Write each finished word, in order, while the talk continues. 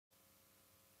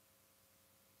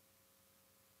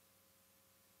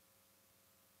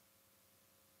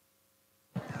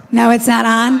No, it's not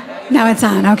on? No, it's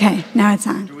on. Okay, now it's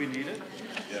on. Do we need it?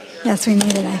 Yes, we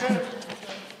need it, I think.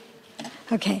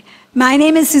 Okay. My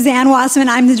name is Suzanne Wasserman.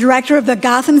 I'm the director of the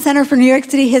Gotham Center for New York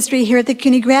City History here at the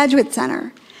CUNY Graduate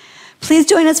Center. Please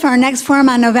join us for our next forum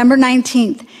on November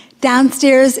 19th.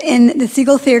 Downstairs in the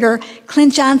Siegel Theater,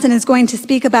 Clint Johnson is going to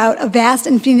speak about a vast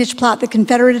and fiendish plot, the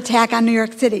Confederate attack on New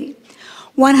York City.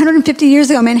 150 years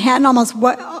ago, Manhattan almost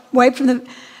wiped from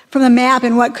the map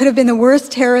in what could have been the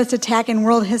worst terrorist attack in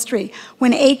world history,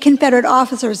 when 8 Confederate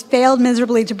officers failed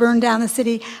miserably to burn down the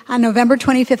city on November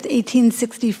 25th,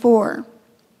 1864.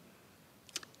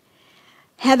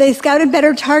 Had they scouted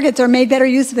better targets or made better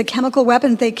use of the chemical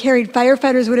weapons they carried,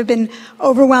 firefighters would have been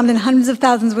overwhelmed and hundreds of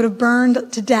thousands would have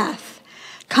burned to death.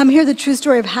 Come hear the true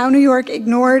story of how New York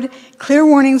ignored clear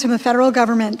warnings from the federal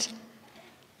government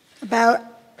about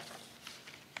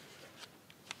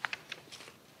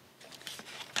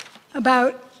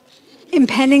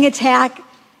impending attack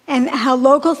and how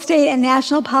local, state, and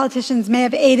national politicians may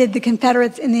have aided the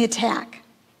Confederates in the attack.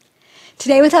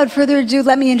 Today, without further ado,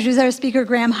 let me introduce our speaker,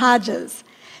 Graham Hodges.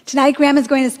 Tonight, Graham is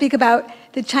going to speak about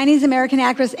the Chinese-American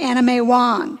actress May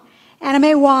Wong.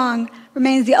 May Wong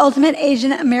remains the ultimate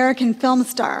Asian-American film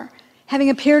star,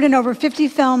 having appeared in over 50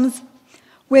 films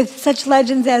with such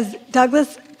legends as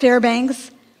Douglas Fairbanks,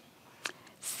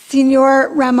 Senor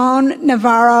Ramon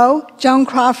Navarro, Joan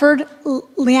Crawford,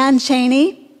 Lon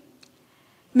Chaney,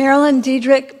 Marlene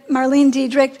Dietrich,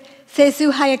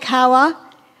 Sessue Hayakawa,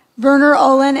 Werner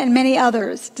Oland, and many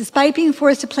others. Despite being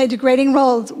forced to play degrading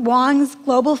roles, Wong's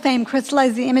global fame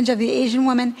crystallized the image of the Asian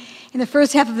woman in the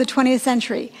first half of the 20th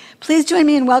century. Please join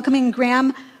me in welcoming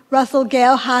Graham Russell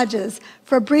Gao Hodges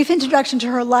for a brief introduction to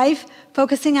her life,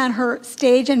 focusing on her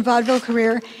stage and vaudeville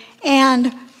career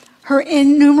and her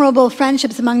innumerable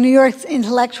friendships among New York's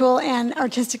intellectual and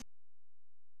artistic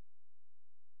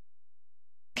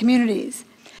communities.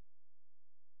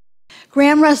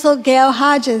 Graham Russell Gao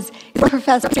Hodges is a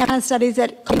professor of studies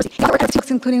at books,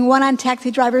 including one on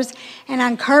taxi drivers and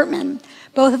on Cartman,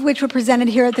 both of which were presented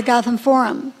here at the Gotham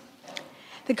Forum.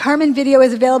 The Cartman video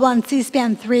is available on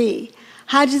C-SPAN 3.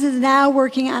 Hodges is now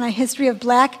working on a history of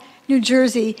Black New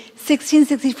Jersey,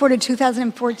 1664 to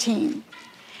 2014.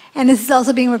 And this is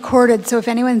also being recorded, so if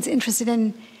anyone's interested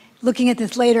in looking at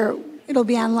this later, it'll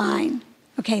be online.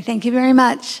 Okay, thank you very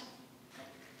much.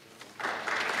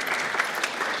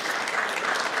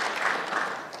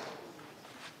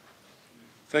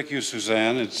 Thank you,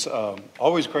 Suzanne. It's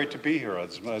always great to be here.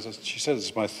 As she said,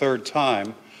 it's my third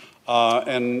time.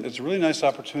 And it's a really nice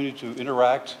opportunity to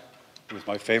interact with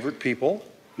my favorite people,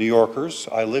 New Yorkers.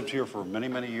 I lived here for many,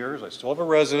 many years. I still have a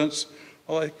residence.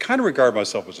 Well, I kind of regard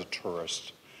myself as a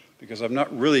tourist because I'm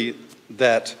not really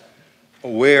that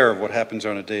aware of what happens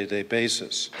on a day-to-day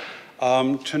basis.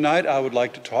 Tonight, I would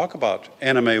like to talk about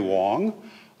May Wong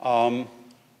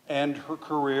and her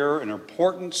career and her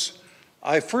importance.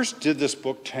 I first did this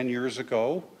book 10 years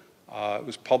ago. It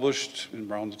was published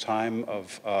around the time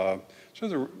of sort of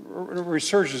the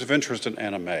resurgence of interest in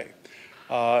anime.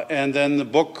 And then the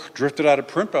book drifted out of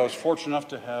print, but I was fortunate enough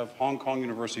to have Hong Kong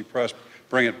University Press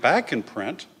bring it back in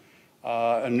print.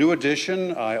 A new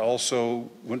edition, I also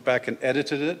went back and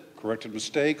edited it, corrected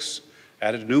mistakes,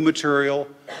 added new material,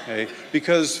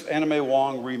 because May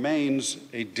Wong remains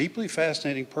a deeply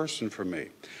fascinating person for me.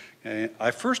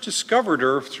 I first discovered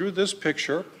her through this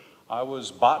picture. I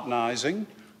was botanizing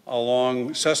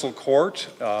along Cecil Court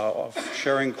off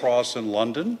Charing Cross in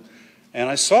London, and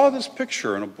I saw this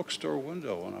picture in a bookstore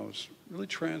window, and I was really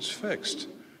transfixed.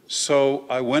 So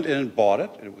I went in and bought it.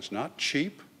 It was not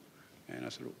cheap, and I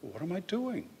said, what am I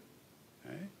doing?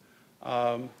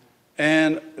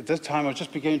 And at that time, I was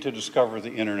just beginning to discover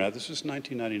the internet. This is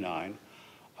 1999.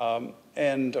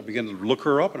 And I began to look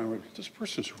her up, and I went, this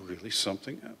person's really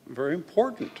something very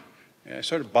important. And I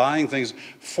started buying things.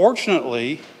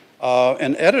 Fortunately,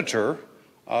 an editor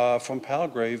from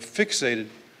Palgrave fixated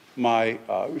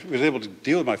was able to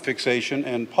deal with my fixation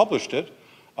and published it.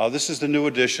 This is the new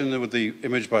edition with the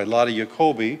image by Lottie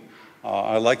Jacobi.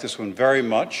 I like this one very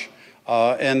much.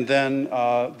 And then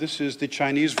this is the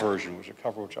Chinese version, which is a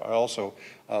cover which I also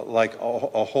like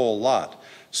a whole lot.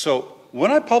 So when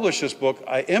I published this book,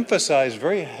 I emphasized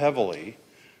very heavily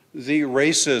the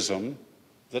racism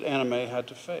that May had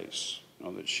to face.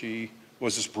 That she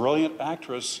was this brilliant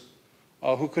actress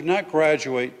who could not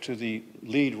graduate to the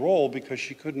lead role because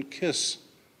she couldn't kiss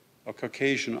a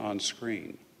Caucasian on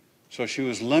screen. So she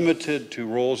was limited to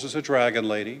roles as a dragon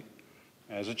lady,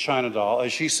 as a China doll.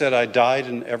 As she said, I died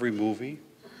in every movie.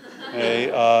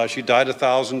 She died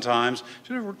 1,000 times.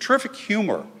 She had terrific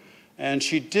humor. And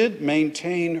she did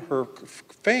maintain her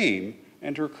fame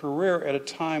and her career at a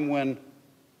time when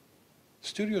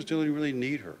studios didn't really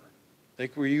need her. They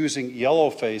were using yellow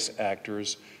face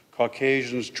actors,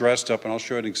 Caucasians dressed up, and I'll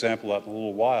show you an example of that in a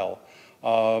little while,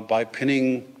 by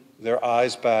pinning their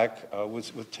eyes back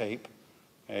with tape,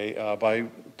 by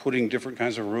putting different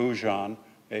kinds of rouge on.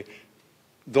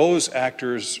 Those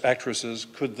actresses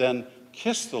could then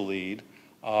kiss the lead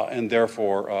and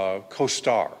therefore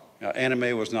co-star.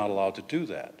 Anime was not allowed to do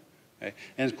that.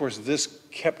 And of course, this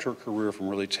kept her career from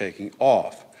really taking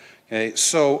off.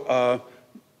 So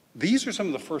these are some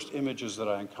of the first images that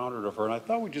I encountered of her, and I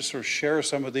thought we'd just sort of share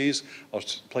some of these. I'll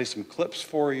play some clips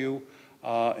for you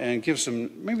and give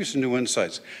maybe some new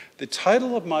insights. The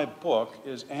title of my book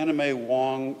is May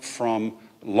Wong, From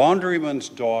Laundryman's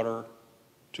Daughter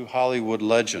to Hollywood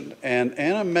Legend. And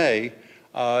Anna May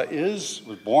was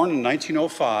born in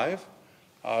 1905.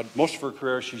 Most of her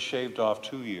career she shaved off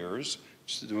 2 years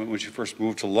when she first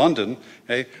moved to London.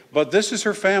 But this is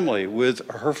her family with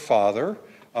her father,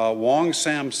 Wong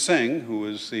Sam Sing, who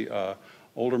is the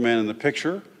older man in the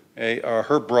picture,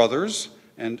 her brothers,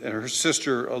 and her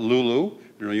sister Lulu,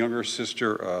 and her younger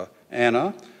sister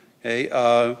Anna.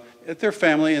 At their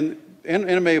family, and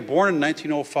Anna May, born in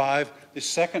 1905, the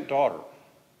second daughter.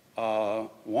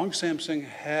 Wong Sam Sing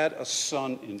had a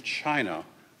son in China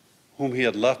whom he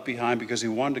had left behind because he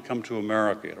wanted to come to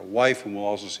America. He had a wife, and we'll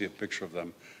also see a picture of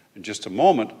them in just a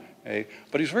moment. But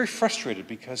he was very frustrated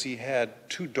because he had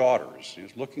 2 daughters. He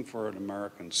was looking for an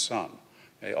American son,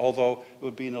 although it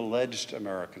would be an alleged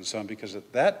American son, because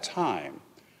at that time,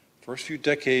 first few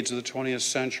decades of the 20th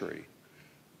century,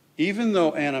 even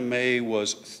though Anna May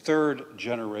was 3rd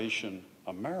generation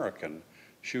American,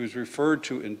 she was referred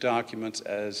to in documents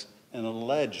as an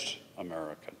alleged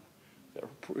American.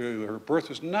 Her birth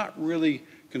was not really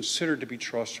considered to be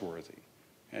trustworthy.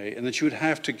 And then she would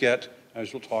have to get,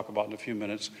 as we'll talk about in a few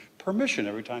minutes, permission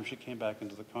every time she came back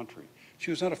into the country. She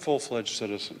was not a full-fledged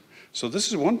citizen. So this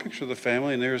is one picture of the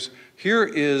family, and here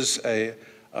is a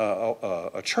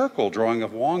charcoal drawing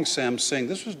of Wong Sam Sing.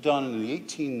 This was done in the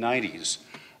 1890s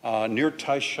near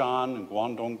Taishan in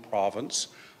Guangdong province.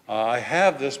 I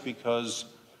have this because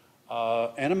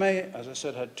Anna May, as I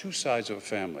said, had 2 sides of a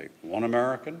family, one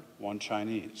American, one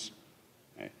Chinese.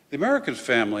 The American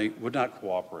family would not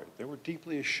cooperate. They were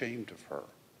deeply ashamed of her.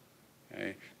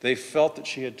 They felt that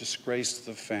she had disgraced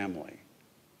the family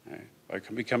by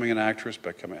becoming an actress,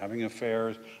 by having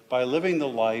affairs, by living the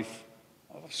life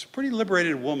of a pretty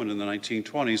liberated woman in the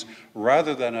 1920s,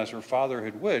 rather than, as her father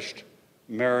had wished,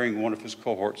 marrying one of his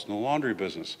cohorts in the laundry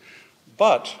business.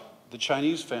 But the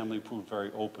Chinese family proved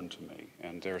very open to me,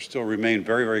 and they still remain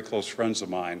very, very close friends of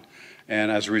mine. And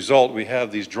as a result, we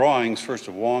have these drawings, first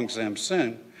of Wong Sam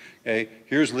Sing.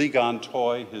 Here's Li Gan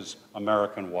Toy, his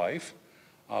American wife,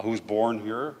 who was born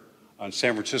here in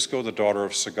San Francisco, the daughter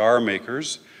of cigar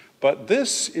makers. But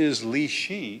this is Li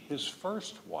Shi, his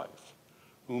first wife,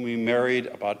 whom he married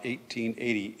about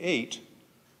 1888,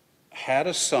 had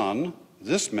a son,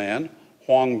 this man,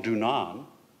 Huang Dunan,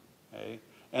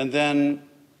 and then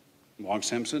Wong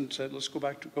Samson said, let's go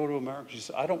to America. She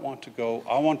said, I don't want to go.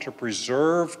 I want to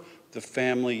preserve the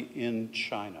family in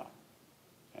China.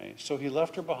 So he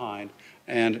left her behind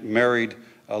and married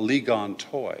Li Gan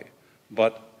Toy.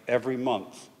 But every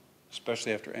month,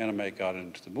 especially after Anna May got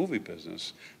into the movie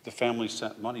business, the family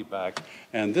sent money back.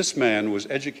 And this man was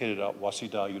educated at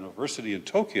Waseda University in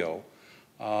Tokyo,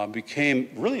 became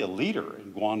really a leader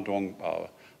in Guangdong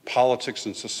politics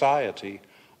and society,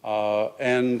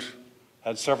 and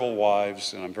had several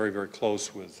wives, and I'm very, very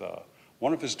close with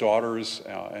one of his daughters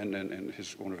and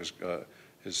one of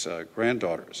his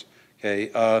granddaughters.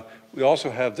 We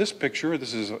also have this picture.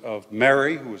 This is of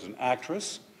Mary, who was an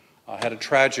actress, had a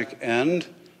tragic end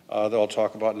that I'll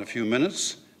talk about in a few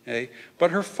minutes.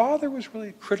 But her father was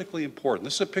really critically important.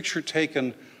 This is a picture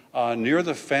taken near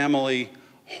the family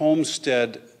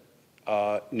homestead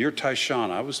near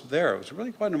Taishan. I was there. It was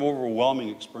really quite an overwhelming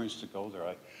experience to go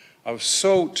there. I was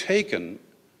so taken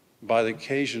by the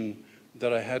occasion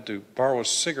that I had to borrow a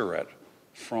cigarette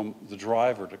from the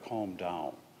driver to calm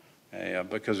down.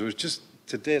 Because it was just,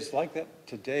 today, it's like that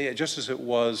today, just as it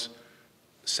was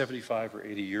 75 or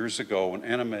 80 years ago when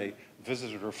Anna May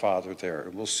visited her father there.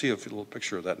 And we'll see a little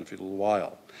picture of that in a little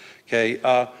while.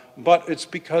 But it's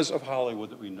because of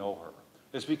Hollywood that we know her.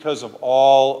 It's because of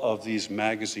all of these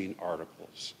magazine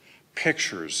articles,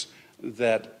 pictures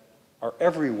that are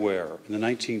everywhere in the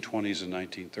 1920s and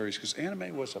 1930s, because Anna May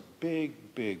was a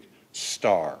big, big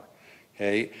star.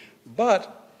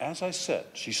 But as I said,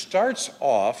 she starts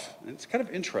off, and it's kind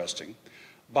of interesting,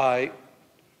 by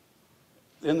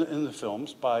in the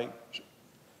films by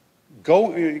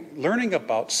learning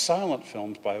about silent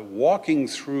films by walking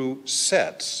through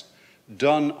sets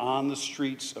done on the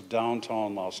streets of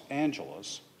downtown Los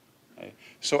Angeles. Okay?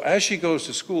 So as she goes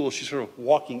to school, she's sort of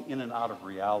walking in and out of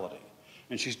reality.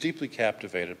 And she's deeply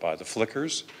captivated by the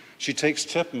flickers. She takes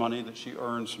tip money that she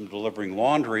earns from delivering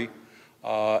laundry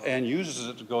and uses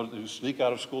it to sneak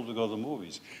out of school to go to the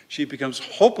movies. She becomes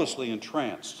hopelessly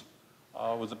entranced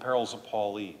with the perils of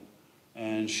Pauline.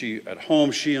 And at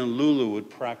home, she and Lulu would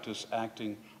practice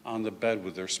acting on the bed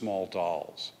with their small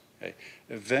dolls. Okay?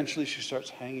 Eventually, she starts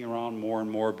hanging around more and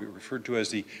more, referred to as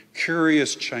the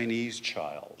curious Chinese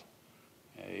child.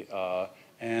 Okay?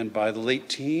 And by the late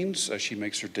teens, she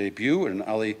makes her debut in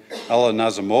an Ella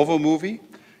Nazimova movie.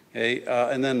 Okay?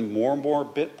 And then more and more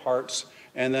bit parts.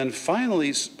 And then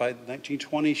finally, by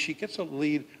 1920, she gets a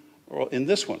lead in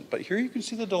this one. But here you can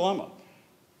see the dilemma.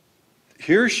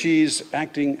 Here she's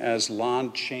acting as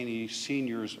Lon Chaney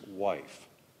Sr.'s wife.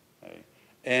 Okay?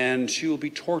 And she will be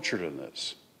tortured in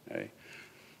this. Okay?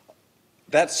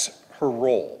 That's her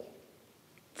role.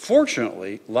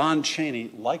 Fortunately, Lon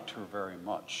Chaney liked her very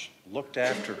much, looked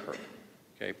after her,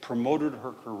 okay, promoted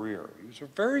her career. He was a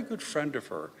very good friend of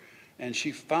her. And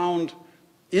she found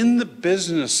in the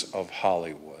business of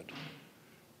Hollywood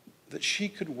that she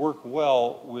could work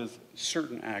well with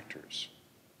certain actors.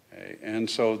 Okay? And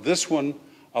so this one,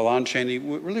 Lon Chaney,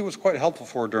 really was quite helpful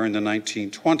for her during the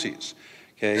 1920s.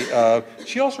 Okay?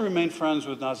 She also remained friends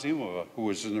with Nazimova, who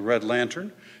was in the Red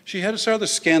Lantern. She had a rather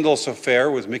scandalous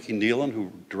affair with Mickey Nealon,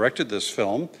 who directed this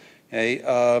film.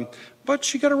 Okay? But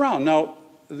she got around. Now,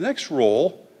 the next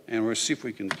role, and we'll see if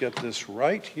we can get this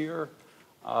right here,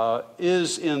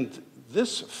 is in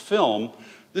this film.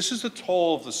 This is The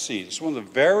Toll of the Sea. It's one of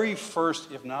the very first,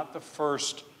 if not the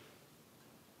first,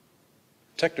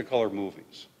 Technicolor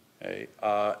movies. Okay?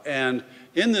 And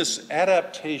in this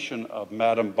adaptation of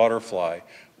Madame Butterfly,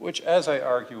 which, as I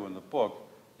argue in the book,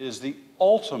 is the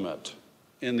ultimate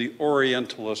in the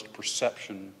Orientalist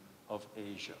perception of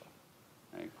Asia.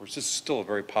 Okay? Of course, this is still a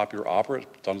very popular opera.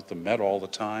 It's done at the Met all the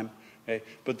time. Okay?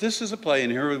 But this is a play,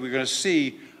 and here we're going to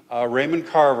see Raymond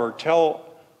Carver tell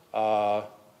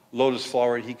Lotus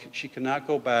Flower she cannot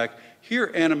go back.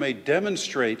 Here, Anime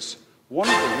demonstrates one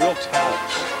of the real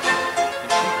talents,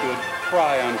 that she could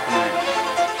cry on command.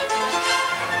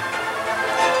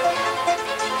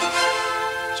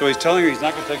 So he's telling her he's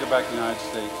not going to take her back to the United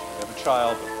States. They have a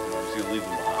child, but he's going to leave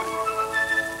them behind.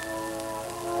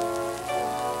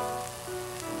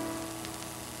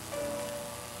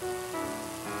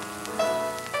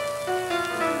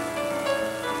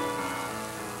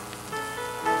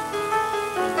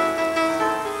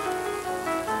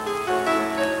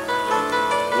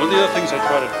 One of the other things I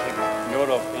try to take note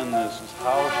of in this is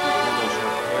how she handles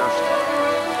her hairstyle,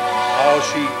 how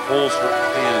she holds her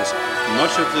hands.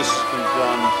 Much of this has been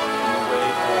done in the way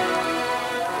of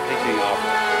taking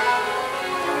opera.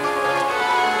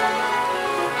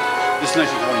 This is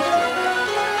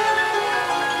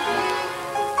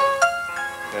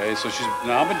 1923. Okay, so she's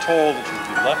now been told that she's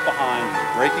been left behind,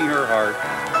 breaking her heart,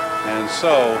 and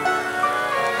so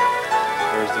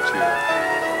there's the tear.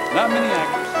 Not many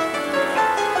actresses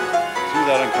do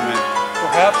that on command.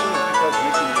 Perhaps it was because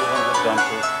Mickey Nealon had dumped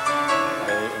her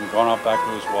and gone off back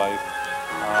to his wife.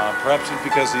 Perhaps it's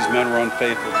because these men were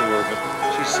unfaithful to her, but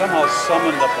she somehow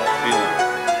summoned up that feeling.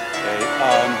 Okay?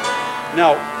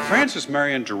 Now, Frances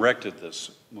Marion directed this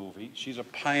movie. She's a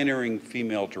pioneering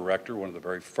female director, one of the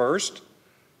very first,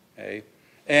 okay?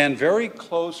 And very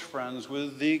close friends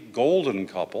with the golden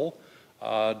couple,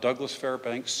 Douglas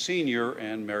Fairbanks Sr.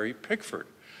 and Mary Pickford.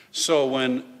 So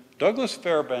when Douglas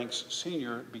Fairbanks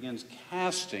Sr. begins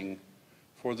casting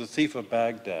for The Thief of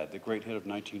Baghdad, the great hit of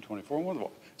 1924.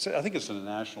 I think it's in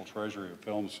the national treasury of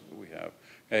films that we have.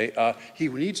 Okay? He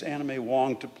needs Anna May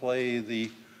Wong to play the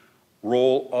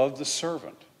role of the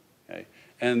servant. Okay?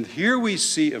 And here we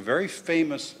see a very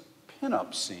famous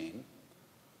pinup scene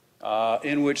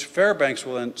in which Fairbanks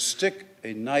will then stick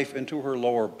a knife into her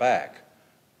lower back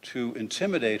to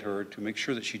intimidate her, to make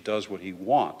sure that she does what he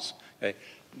wants. Okay?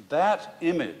 That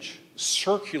image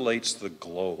circulates the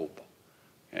globe.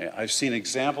 Okay? I've seen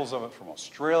examples of it from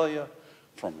Australia,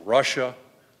 from Russia,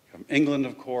 from England,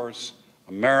 of course,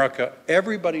 America.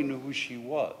 Everybody knew who she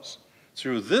was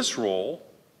through this role,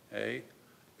 okay?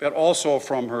 But also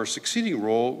from her succeeding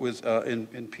role with,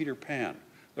 in Peter Pan,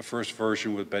 the first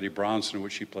version with Betty Bronson, in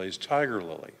which she plays Tiger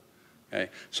Lily. Okay?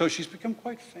 So she's become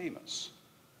quite famous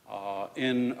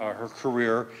in her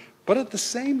career, but at the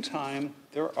same time,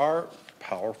 there are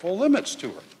powerful limits to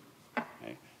her.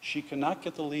 Okay? She cannot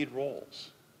get the lead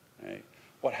roles. Okay?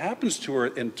 What happens to her,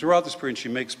 and throughout this period, she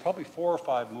makes probably 4 or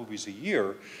 5 movies a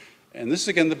year, and this is,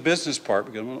 again, the business part,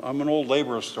 because I'm an old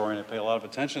labor historian, I pay a lot of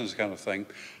attention to this kind of thing.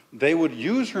 They would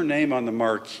use her name on the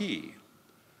marquee,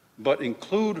 but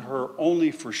include her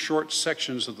only for short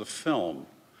sections of the film,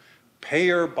 pay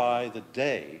her by the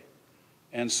day.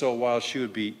 And so while she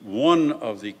would be one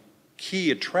of the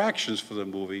key attractions for the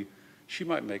movie, she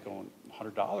might make only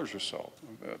 $100 or so,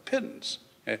 pittance.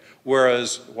 Okay?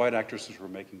 Whereas white actresses were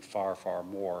making far, far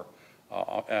more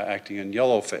acting in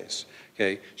yellowface.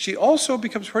 Okay? She also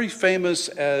becomes pretty famous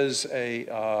as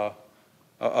a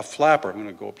flapper. I'm going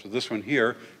to go up to this one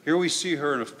here. Here we see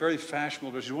her in a very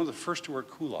fashionable dress. She's one of the first to wear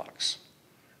culottes.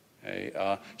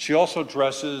 Okay? She also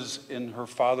dresses in her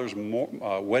father's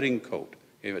wedding coat.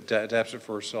 Okay? Adapts it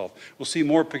for herself. We'll see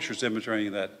more pictures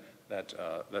demonstrating that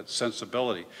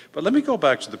sensibility. But let me go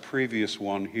back to the previous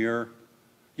one here.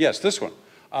 Yes, this one.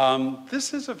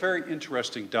 This is a very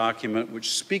interesting document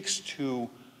which speaks to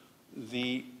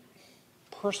the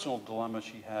personal dilemma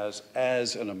she has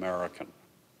as an American.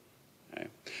 Okay?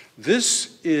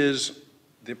 This is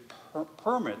the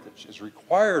permit that is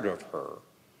required of her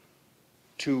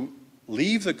to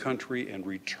leave the country and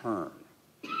return.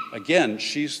 Again,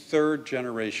 she's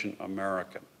third-generation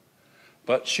American.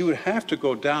 But she would have to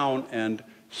go down and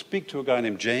speak to a guy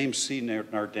named James C.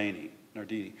 Nardini.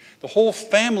 The whole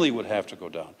family would have to go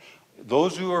down.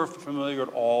 Those who are familiar at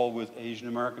all with Asian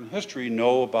American history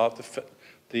know about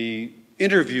the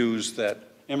interviews that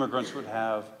immigrants would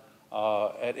have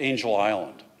at Angel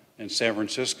Island in San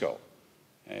Francisco,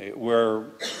 where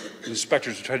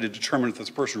inspectors tried to determine if this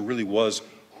person really was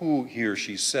who he or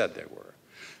she said they were.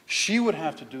 She would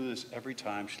have to do this every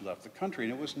time she left the country,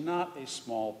 and it was not a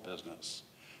small business.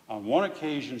 On one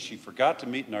occasion, she forgot to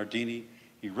meet Nardini.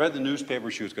 He read the newspaper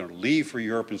she was going to leave for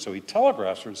Europe, and so he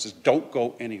telegraphs her and says, "Don't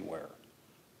go anywhere."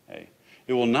 Okay?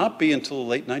 It will not be until the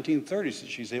late 1930s that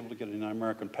she's able to get an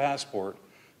American passport,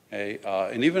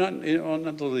 and even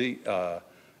until the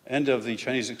end of the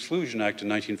Chinese Exclusion Act in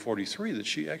 1943 that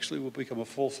she actually will become a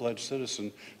full-fledged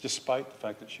citizen, despite the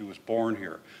fact that she was born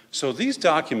here. So these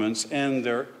documents, and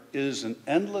there is an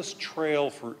endless trail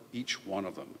for each one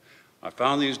of them. I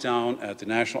found these down at the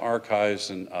National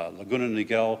Archives in Laguna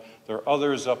Niguel. There are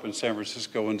others up in San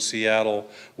Francisco and Seattle,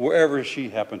 wherever she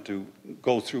happened to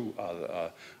go through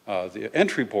the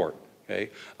entry port. Okay?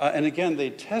 And again,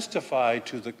 they testify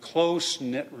to the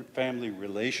close-knit family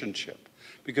relationship,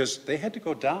 because they had to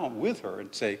go down with her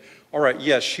and say, all right,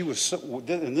 yes, she was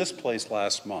in this place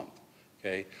last month.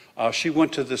 Okay? She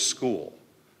went to this school.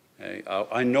 Okay?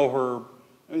 I know her.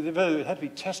 There had to be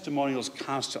testimonials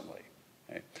constantly.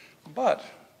 Okay? But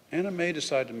Anna May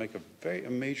decided to make a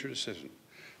major decision.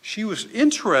 She was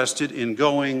interested in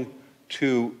going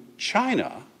to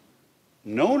China,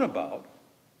 known about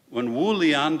when Wu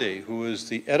Liande, who is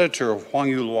the editor of Huang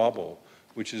Yu Luobo,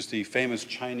 which is the famous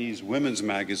Chinese women's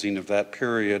magazine of that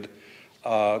period,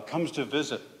 comes to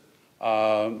visit.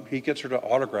 He gets her to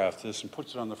autograph this and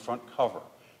puts it on the front cover.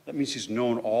 That means he's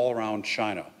known all around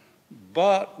China,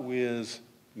 but with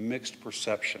mixed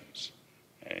perceptions.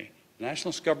 Okay? The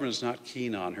nationalist government is not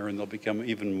keen on her, and they'll become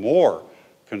even more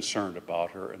concerned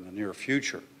about her in the near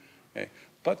future. Okay?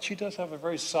 But she does have a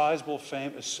very sizable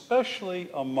fame, especially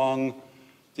among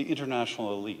the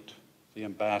international elite, the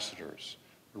ambassadors,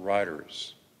 the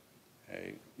writers,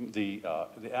 okay? the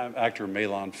actor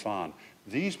Meilon Fan.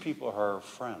 These people are her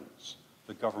friends.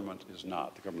 The government is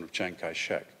not, the government of Chiang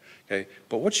Kai-shek. Okay?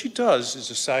 But what she does is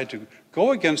decide to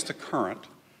go against the current.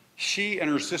 She and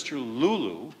her sister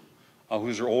Lulu,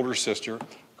 who's her older sister,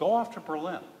 go off to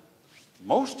Berlin.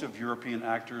 Most of European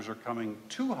actors are coming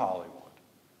to Hollywood.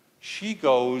 She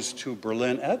goes to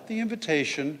Berlin at the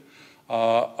invitation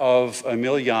of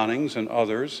Emil Jannings and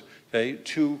others, okay,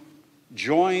 to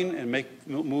join and make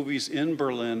movies in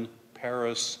Berlin,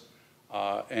 Paris,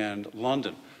 and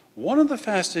London. One of the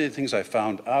fascinating things I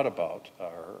found out about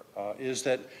her is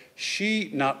that she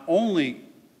not only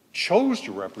chose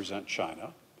to represent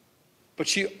China, but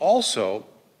she also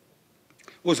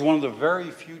was one of the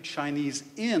very few Chinese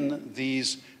in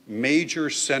these major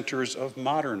centers of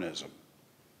modernism.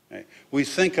 Okay? We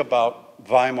think about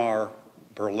Weimar,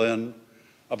 Berlin,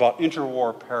 about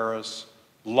interwar Paris,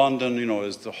 London,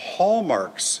 as the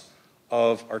hallmarks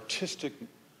of artistic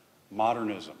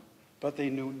modernism, but they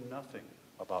knew nothing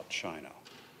about China.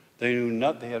 They knew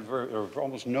there were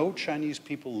almost no Chinese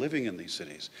people living in these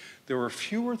cities. There were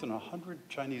fewer than 100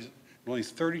 Chinese, only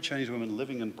 30 Chinese women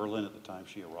living in Berlin at the time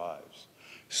she arrives.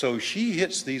 So she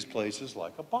hits these places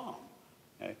like a bomb.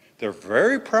 Okay? They're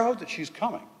very proud that she's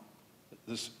coming.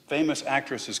 This famous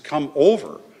actress has come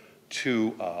over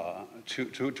to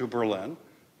Berlin,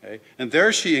 okay? And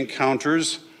there she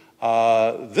encounters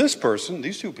this person,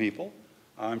 these two people.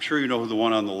 I'm sure you know who the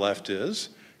one on the left is.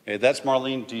 Okay? That's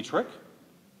Marlene Dietrich.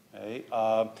 Okay?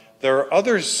 There are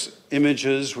other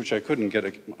images, which I couldn't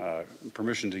get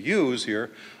permission to use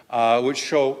here, which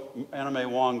show Anna May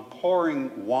Wong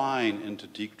pouring wine into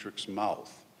Dietrich's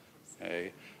mouth.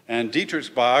 Okay? And Dietrich's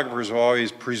biographers have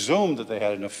always presumed that they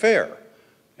had an affair.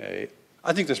 Okay?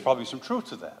 I think there's probably some truth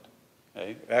to that.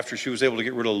 Okay? After she was able to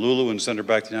get rid of Lulu and send her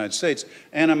back to the United States,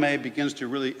 Anna May begins to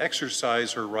really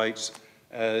exercise her rights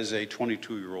as a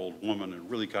 22-year-old woman and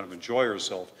really kind of enjoy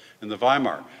herself in the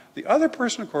Weimar. The other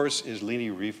person, of course, is Leni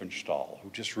Riefenstahl, who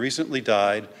just recently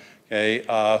died, okay,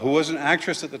 who was an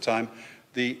actress at the time.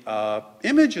 The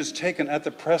image is taken at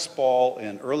the press ball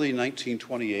in early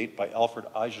 1928 by Alfred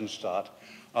Eisenstadt.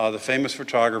 The famous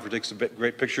photographer takes a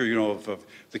great picture, you know, of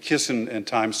the kiss in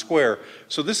Times Square.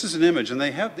 So this is an image, and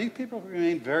these people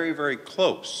remain very, very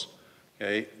close.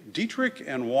 Okay? Dietrich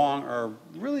and Wong are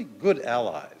really good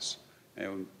allies.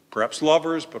 And perhaps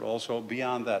lovers, but also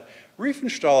beyond that.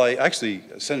 Riefenstahl, I actually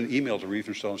sent an email to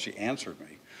Riefenstahl and she answered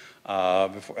me.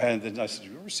 And then I said,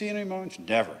 "You ever see any moments?"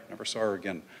 Never saw her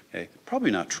again. Okay,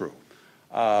 probably not true.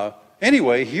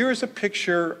 Anyway, here's a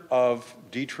picture of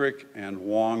Dietrich and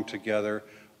Wong together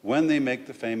when they make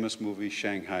the famous movie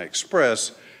Shanghai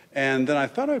Express. And then I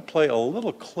thought I'd play a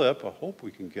little clip. I hope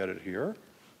we can get it here.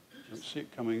 I don't see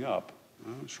it coming up.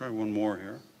 Let's try one more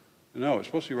here. No, it's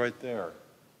supposed to be right there.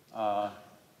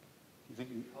 You think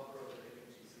you,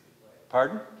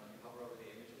 pardon?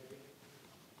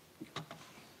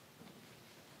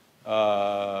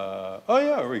 Oh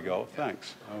yeah, there we go.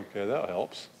 Thanks. Okay, that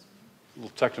helps. A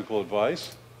little technical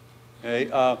advice. Okay.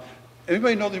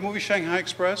 Anybody know the movie Shanghai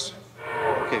Express?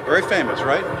 Okay, very famous,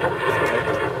 right? Okay.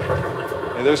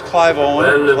 Okay, there's Clive Owen.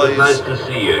 Well, it was plays nice to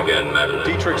see you again, Madeline.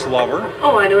 Dietrich's lover.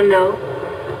 Oh, I don't know.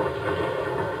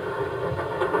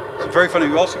 It's very funny.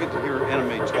 We also get to hear Anna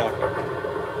May talking.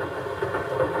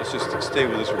 Let's just stay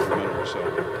with us for a minute or so.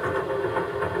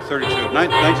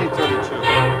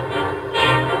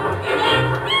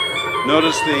 1932.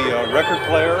 Notice the record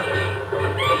player,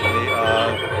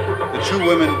 the two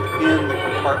women in the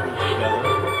compartment together.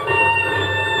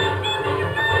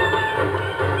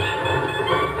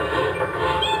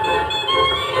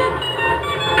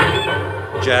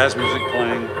 Jazz music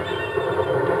playing.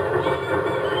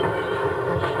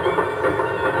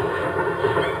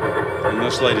 And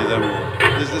this lady then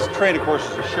this train, of course,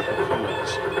 is a ship of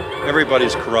fools.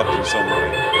 Everybody's corrupt in some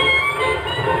way.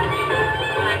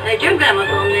 I played your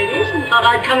gramophone, ladies, and thought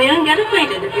I'd come in and get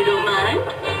acquainted, if you don't mind.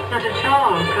 Not at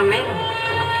all. Come in.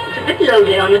 It's a bit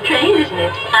lonely on the train, isn't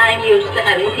it? I'm used to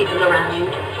having people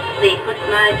around. They put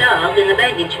my dog in the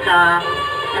baggage car.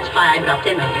 That's why I dropped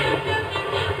in on you.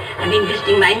 I've been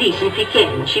visiting my niece in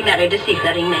Peking. She married a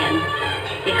seafaring man.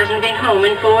 He hasn't been home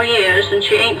in 4 years, and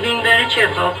she ain't been very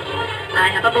cheerful. I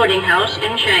have a boarding house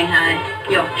in Shanghai.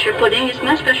 Yorkshire pudding is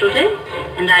my specialty,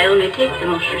 and I only take the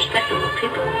most respectable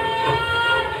people.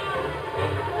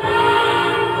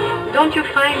 Don't you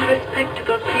find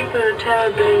respectable people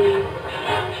terribly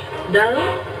dull?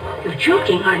 You're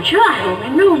joking, aren't you? I only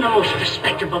know the most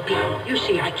respectable people. You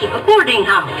see, I keep a boarding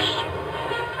house.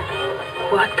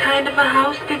 What kind of a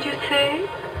house did you say?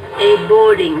 A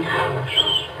boarding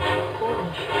house.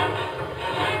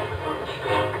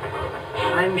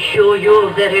 I'm sure you're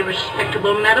very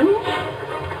respectable, madam.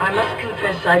 I must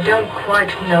confess I don't quite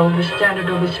know the standard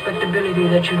of respectability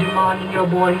that you demand in your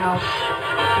boarding house,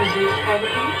 Mrs.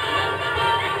 Haggerty.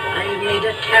 I made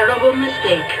a terrible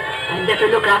mistake. I'd better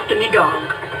look after me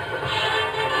dog.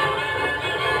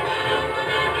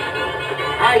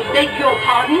 I beg your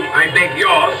pardon? I beg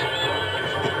yours.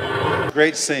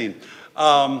 Great scene.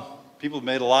 People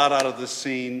made a lot out of this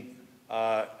scene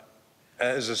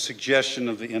as a suggestion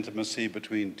of the intimacy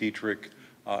between Dietrich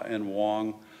and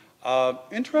Wong.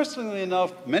 Interestingly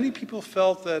enough, many people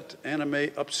felt that Anna May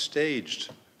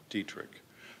upstaged Dietrich.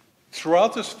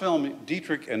 Throughout this film,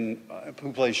 Dietrich,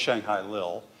 who plays Shanghai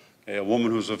Lil, a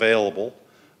woman who's available,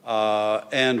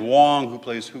 and Wong, who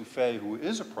plays Hu Fei, who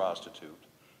is a prostitute,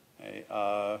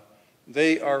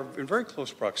 they are in very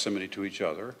close proximity to each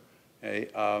other.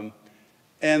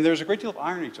 And there's a great deal of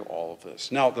irony to all of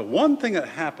this. Now, the one thing that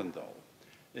happened, though,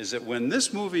 is that when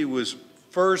this movie was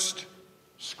first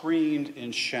screened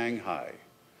in Shanghai,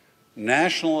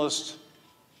 nationalist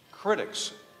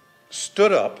critics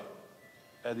stood up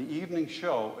at the evening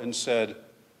show and said,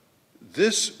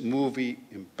 "This movie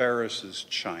embarrasses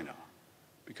China,"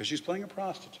 because she's playing a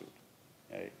prostitute.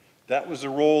 That was the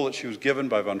role that she was given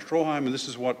by von Stroheim, and this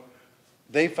is what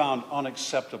they found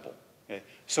unacceptable.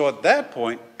 So at that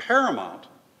point, Paramount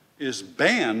is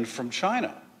banned from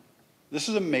China. This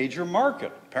is a major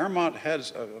market. Paramount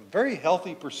has a very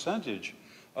healthy percentage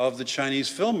of the Chinese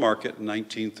film market in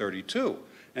 1932.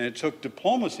 and it took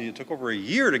diplomacy, it took over a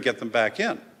year to get them back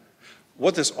in.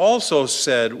 What this also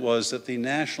said was that the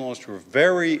nationalists were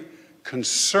very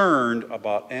concerned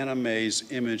about Anna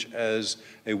May's image as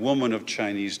a woman of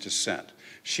Chinese descent.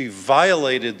 She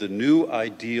violated the new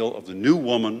ideal of the new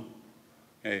woman,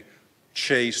 okay,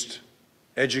 chaste,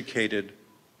 educated,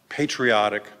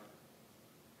 patriotic,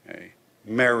 okay,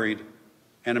 married.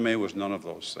 Anna May was none of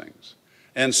those things.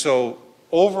 And so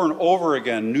over and over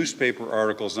again, newspaper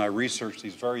articles, and I researched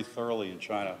these very thoroughly in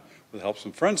China with the help of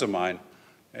some friends of mine,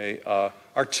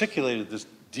 articulated this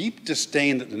deep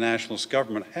disdain that the nationalist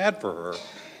government had for her.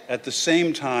 At the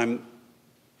same time,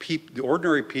 the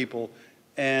ordinary people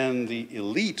and the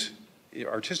elite, the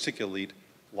artistic elite,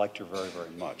 liked her very, very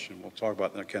much. And we'll talk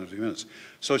about that in a few minutes.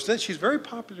 So she's very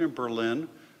popular in Berlin.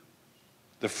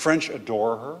 The French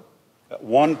adore her. At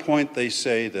one point, they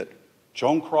say that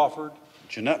Joan Crawford,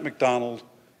 Jeanette MacDonald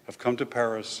have come to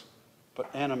Paris, but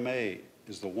Anna May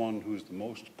is the one who's the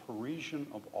most Parisian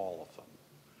of all of them.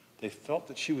 They felt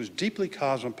that she was deeply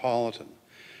cosmopolitan,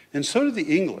 and so did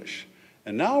the English.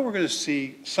 And now we're going to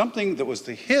see something that was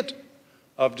the hit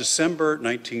of December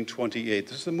 1928.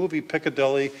 This is the movie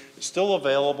Piccadilly. It's still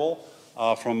available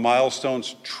from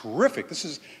Milestone's. Terrific. This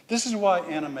is why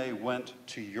Anna May went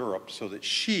to Europe, so that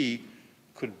she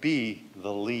could be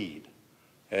the lead.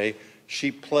 Okay?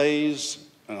 She plays,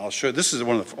 and I'll show you, this is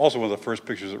also one of the first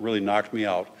pictures that really knocked me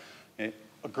out, okay?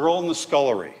 A girl in the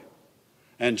scullery.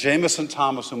 And Jameson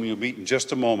Thomas, whom you'll meet in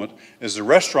just a moment, is the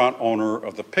restaurant owner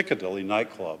of the Piccadilly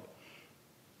nightclub.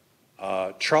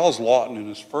 Charles Lawton, in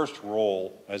his first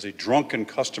role as a drunken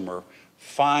customer,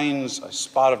 finds a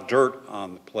spot of dirt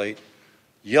on the plate,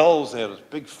 yells, they had a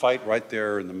big fight right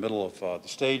there in the middle of the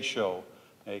stage show,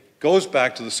 goes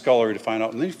back to the scullery to find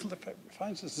out, and then he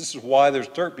finds this is why there's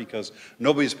dirt, because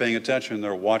nobody's paying attention,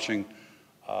 they're watching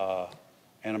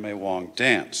Anna May Wong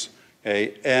dance.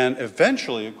 Okay? And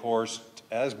eventually, of course,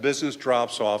 as business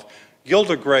drops off,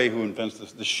 Gilda Gray, who invents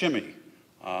the shimmy,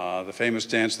 the famous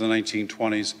dance in the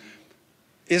 1920s,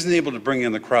 isn't able to bring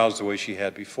in the crowds the way she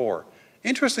had before.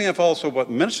 Interesting enough also, what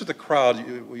minutes of the crowd,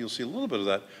 you'll see a little bit of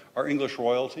that, are English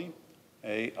royalty.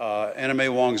 Anna May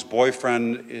Wong's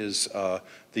boyfriend is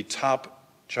the top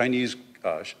Chinese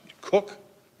cook,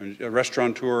 a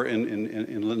restaurateur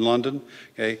in London.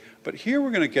 Okay? But here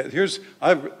we're going to get,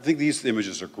 I think these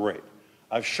images are great.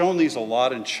 I've shown these a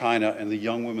lot in China, and the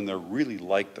young women there really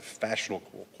like the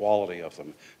fashionable quality of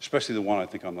them, especially the one I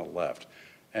think on the left.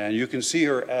 And you can see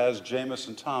her as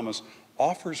Jameson Thomas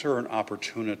offers her an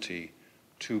opportunity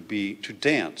to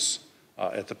dance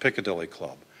at the Piccadilly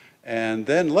Club. And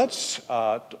then let's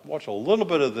watch a little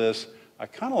bit of this. I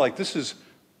kind of like, this is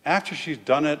after she's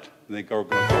done it, and they go out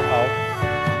to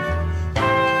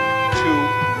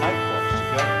nightclubs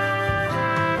together.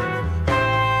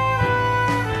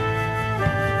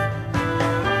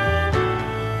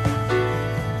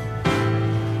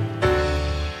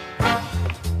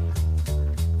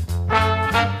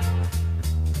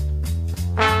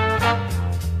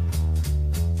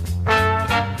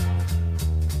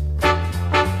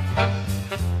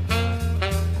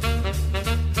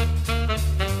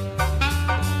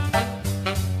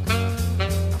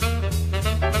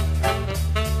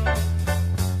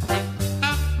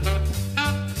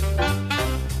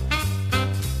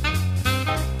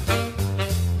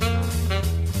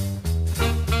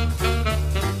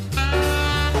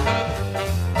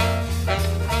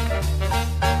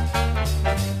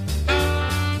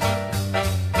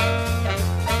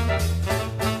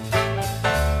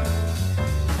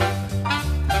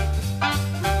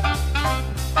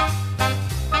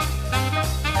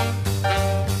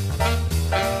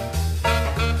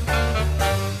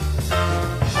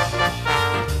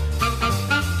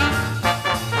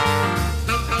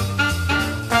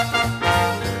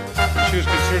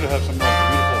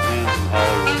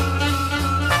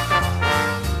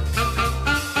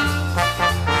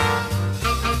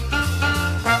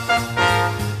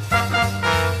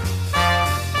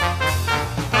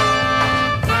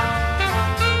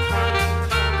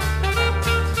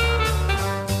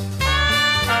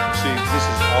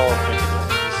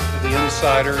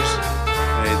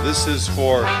 This is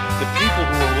for the people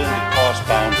who are willing to cross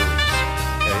boundaries.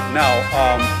 Okay. Now,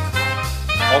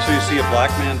 also you see a black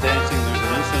man dancing. There's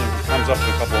an incident that comes up in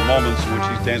a couple of moments in which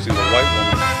he's dancing with a white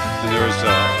woman. And there's,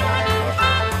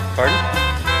 pardon?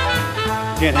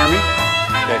 You can't hear me?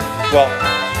 Okay. Well,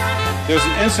 there's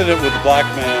an incident with a black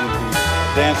man who's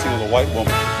dancing with a white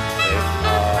woman. Okay.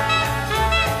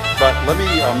 But let me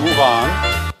move on.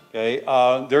 Okay.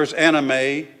 There's Anna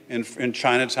May in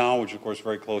Chinatown, which is, of course,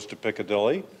 very close to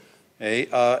Piccadilly. Okay.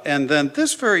 And then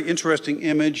this very interesting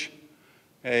image,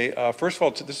 Okay, first of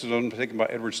all, this is undertaken by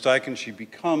Edward Steichen. She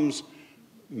becomes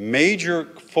major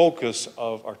focus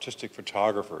of artistic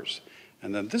photographers.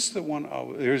 And then this is the one,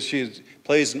 here she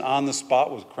plays an On the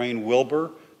Spot with Crane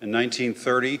Wilbur in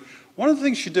 1930. One of the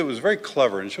things she did was very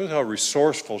clever, and it shows how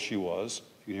resourceful she was,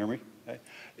 you can hear me, okay,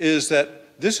 is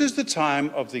that this is the time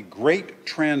of the great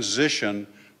transition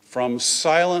from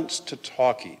silence to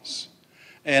talkies.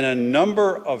 And a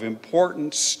number of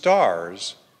important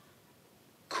stars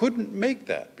couldn't make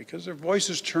that because their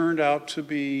voices turned out to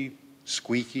be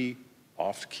squeaky,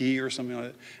 off key or something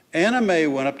like that. Anna May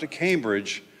went up to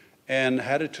Cambridge and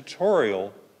had a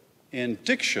tutorial in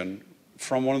diction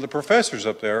from one of the professors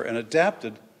up there and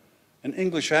adapted an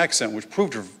English accent, which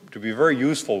proved her to be very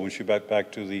useful when she got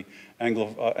back to the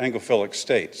Anglophilic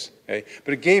states. Okay?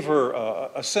 But it gave her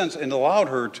a sense and allowed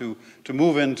her to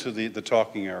move into the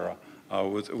talking era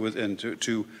and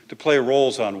to play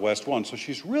roles on West One. So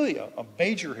she's really a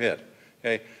major hit.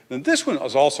 Okay? Then this one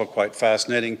is also quite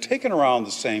fascinating, taken around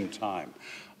the same time.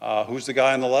 Who's the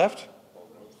guy on the left?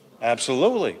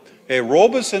 Absolutely. Okay,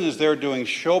 Robeson is there doing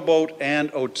Showboat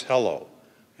and Othello.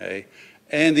 Okay?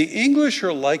 And the English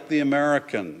are like the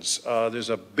Americans. There's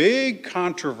a big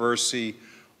controversy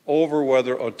over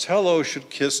whether Othello should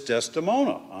kiss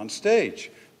Desdemona on stage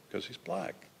because he's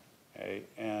black. Okay?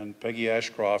 And Peggy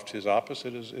Ashcroft, his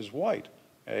opposite, is white.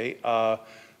 Okay?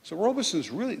 So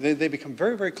Robeson's really, they become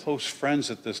very, very close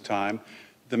friends at this time.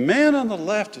 The man on the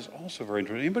left is also very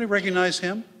interesting. Anybody recognize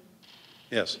him?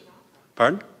 Yes.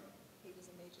 Pardon? He was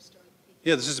a major star.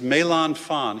 Yeah, this is Meilon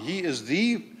Fan.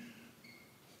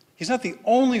 He's not the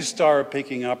only star of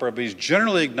Peking opera, but he's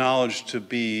generally acknowledged to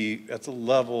be at the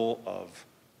level of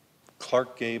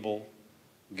Clark Gable,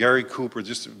 Gary Cooper,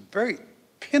 just a very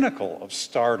pinnacle of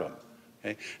stardom.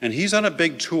 Okay? And he's on a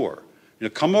big tour.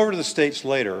 Come over to the States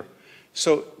later.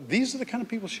 So these are the kind of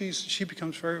people she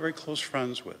becomes very, very close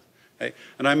friends with. Okay?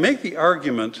 And I make the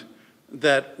argument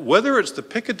that whether it's the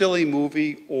Piccadilly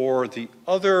movie or the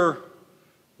other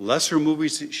lesser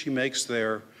movies that she makes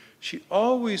there, she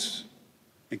always,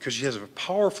 because she has a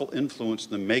powerful influence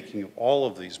in the making of all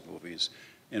of these movies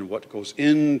and what goes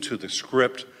into the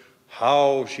script,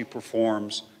 how she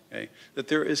performs, okay, that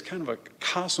there is kind of a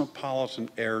cosmopolitan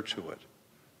air to it.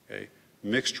 Okay?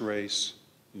 Mixed race,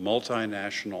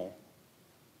 multinational,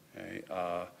 okay,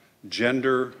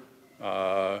 gender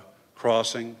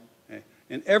crossing. Okay?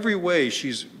 In every way,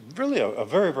 she's really a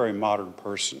very, very modern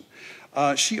person.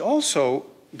 She also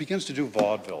begins to do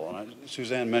vaudeville, and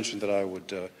Suzanne mentioned that I would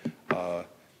talk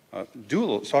a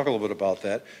little bit about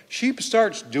that. She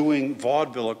starts doing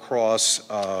vaudeville across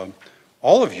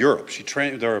all of Europe.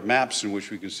 There are maps in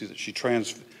which we can see that she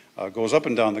goes up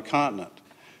and down the continent.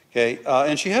 Okay,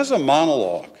 and she has a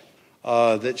monologue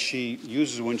that she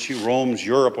uses when she roams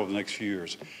Europe over the next few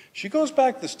years. She goes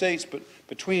back to the States, but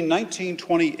between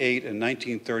 1928 and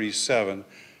 1937,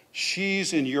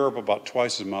 she's in Europe about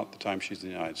twice as much the time she's in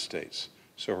the United States.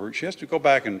 So she has to go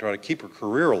back and try to keep her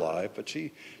career alive, but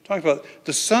she talks about,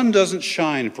 the sun doesn't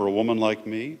shine for a woman like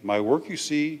me. My work, you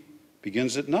see,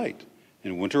 begins at night.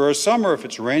 In winter or summer, if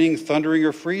it's raining, thundering,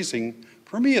 or freezing,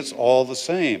 for me it's all the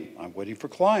same. I'm waiting for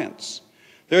clients.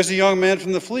 There's a young man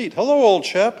from the fleet. Hello, old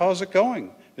chap, how's it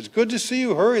going? It's good to see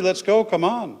you. Hurry, let's go, come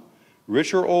on.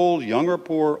 Rich or old, young or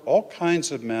poor, all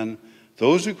kinds of men,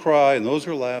 those who cry and those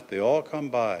who laugh, they all come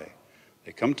by.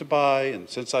 They come to buy, and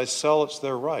since I sell, it's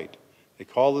their right. They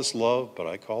call this love, but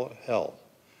I call it hell.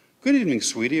 Good evening,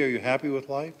 sweetie. Are you happy with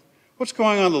life? What's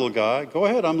going on, little guy? Go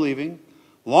ahead, I'm leaving.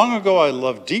 Long ago, I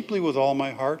loved deeply with all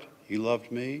my heart. He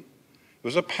loved me. It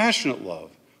was a passionate love.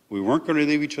 We weren't going to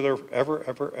leave each other ever,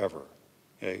 ever, ever.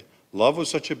 Okay? Love was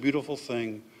such a beautiful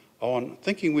thing. Oh, I'm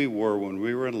thinking we were when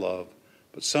we were in love,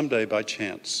 but someday, by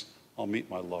chance, I'll meet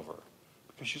my lover.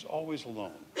 Because she's always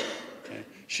alone. Okay?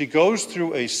 She goes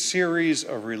through a series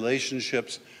of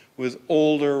relationships with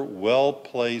older,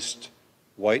 well-placed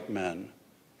white men,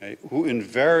 okay, who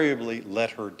invariably let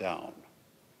her down.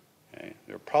 Okay?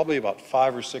 There are probably about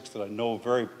 5 or 6 that I know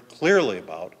very clearly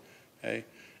about. Okay?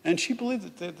 And she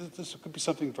believed that this could be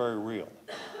something very real.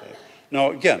 Okay?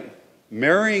 Now, again,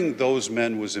 marrying those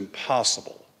men was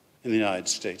impossible in the United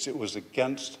States. It was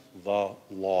against the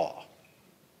law.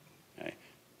 Okay?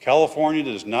 California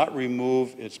does not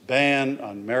remove its ban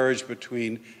on marriage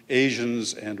between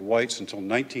Asians and whites until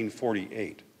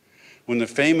 1948, when the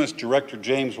famous director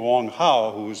James Wong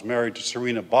Howe, who was married to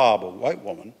Serena Bobb, a white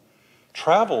woman,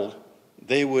 traveled.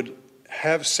 They would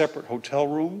have separate hotel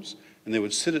rooms, and they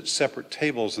would sit at separate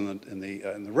tables in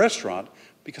the restaurant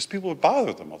because people would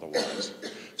bother them otherwise.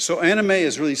 So Anna May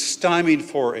is really stymied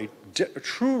for a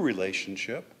true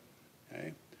relationship,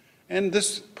 okay? And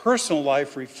this personal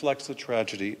life reflects the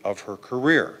tragedy of her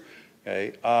career.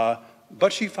 Okay?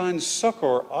 But she finds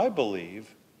succor, I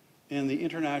believe, in the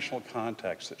international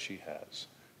contacts that she has,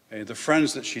 okay? The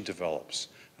friends that she develops.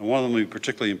 And one of them will be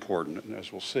particularly important,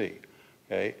 as we'll see.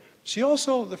 Okay? She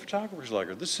also, the photographers like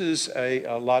her. This is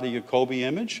a Lottie Jacobi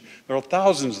image. There are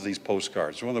thousands of these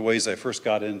postcards. One of the ways I first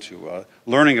got into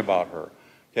learning about her.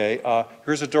 Okay?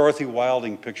 Here's a Dorothy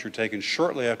Wilding picture taken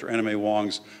shortly after May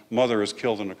Wong's mother is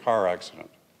killed in a car accident.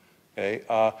 Okay?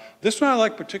 This one I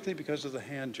like particularly because of the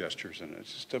hand gestures in it.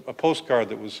 It's just a postcard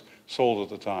that was sold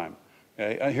at the time.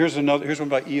 Okay? Here's one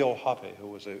by E.O. Hoppe, who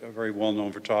was a very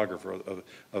well-known photographer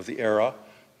of the era.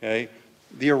 Okay?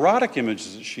 The erotic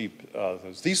images that she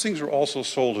these things were also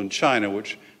sold in China,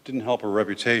 which didn't help her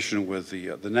reputation with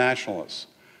the nationalists.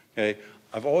 Okay?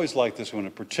 I've always liked this one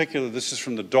in particular. This is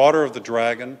from The Daughter of the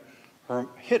Dragon, her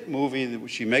hit movie that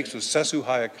she makes with Sessue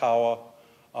Hayakawa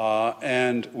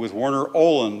and with Werner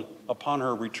Oland upon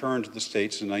her return to the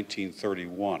States in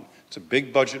 1931. It's a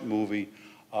big budget movie,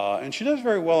 and she does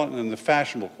very well in the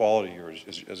fashionable quality here,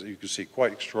 as you can see,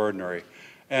 quite extraordinary.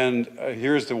 And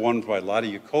here's the one by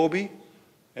Lottie Jacobi.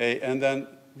 And then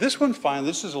this one, fine,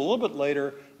 this is a little bit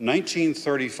later,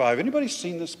 1935. Anybody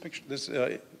seen this picture,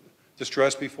 this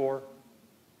dress before?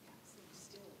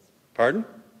 Pardon?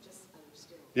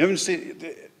 You haven't seen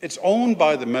it? It's owned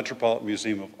by the Metropolitan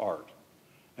Museum of Art.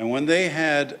 And when they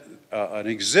had an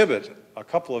exhibit a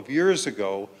couple of years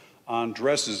ago on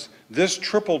dresses, this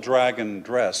triple dragon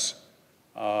dress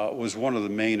was one of the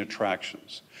main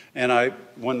attractions. And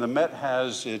when the Met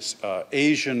has its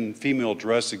Asian female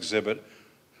dress exhibit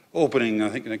opening, I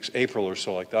think next April or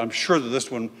so like that, I'm sure that this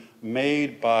one,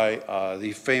 made by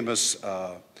the famous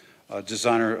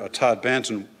designer Todd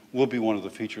Banton, will be one of the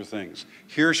feature things.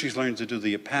 Here she's learning to do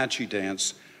the Apache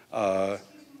dance. Pardon?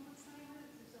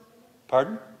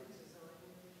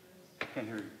 I can't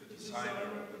hear you. The designer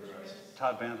of the dress.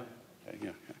 Todd Banton? Okay,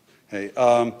 yeah. Hey,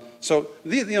 so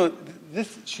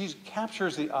she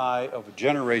captures the eye of a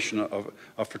generation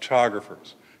of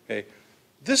photographers. Okay,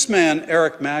 this man,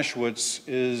 Eric Maschwitz,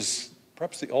 is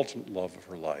perhaps the ultimate love of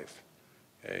her life.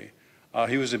 Okay,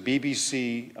 he was a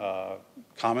BBC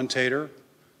commentator,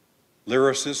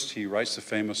 lyricist. He writes the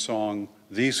famous song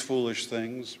 "These Foolish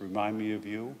Things Remind Me of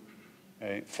You,"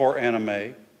 okay, for Anna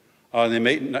May. They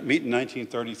meet in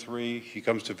 1933. He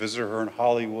comes to visit her in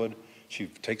Hollywood. She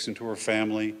takes him to her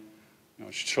family.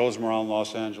 She shows him around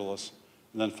Los Angeles,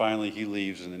 and then finally he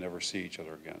leaves and they never see each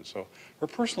other again. So her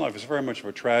personal life is very much of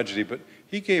a tragedy, but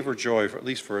he gave her joy, at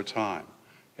least for a time.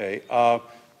 Okay.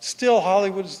 Still,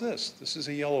 Hollywood is this. This is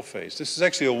a yellow face. This is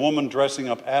actually a woman dressing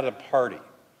up at a party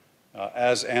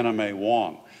as Anna May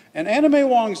Wong. And Anna May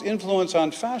Wong's influence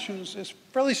on fashion is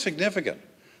fairly significant.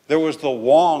 There was the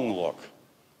Wong look,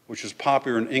 which was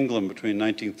popular in England between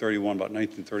 1931 about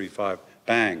 1935,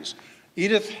 bangs.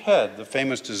 Edith Head, the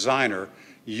famous designer,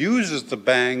 uses the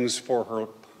bangs for her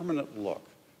permanent look.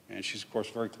 And she's, of course,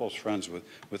 very close friends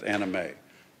with Anna May.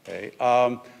 Okay.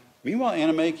 Meanwhile,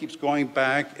 Anna May keeps going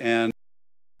back and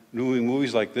doing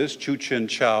movies like this, Chu Chin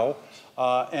Chow.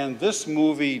 And this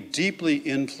movie deeply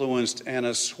influenced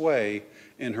Anna Sui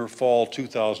in her fall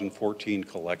 2014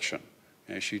 collection.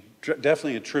 And she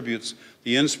definitely attributes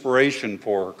the inspiration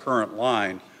for her current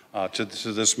line to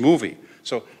this movie.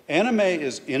 So Anna May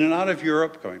is in and out of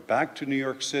Europe, going back to New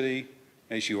York City,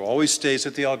 and she always stays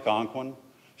at the Algonquin.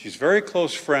 She's very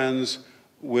close friends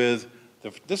with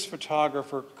this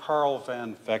photographer, Carl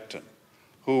Van Vechten,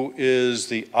 who is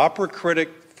the opera critic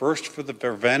first for the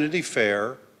Vanity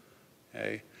Fair,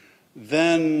 okay,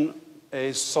 then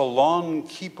a salon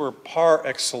keeper par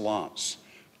excellence.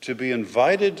 To be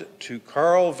invited to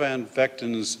Carl Van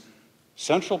Vechten's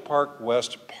Central Park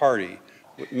West party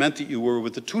meant that you were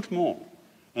with the tout le monde.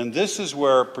 And this is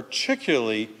where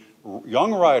particularly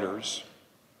young writers,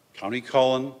 County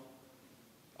Cullen,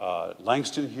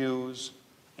 Langston Hughes,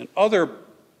 and other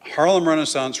Harlem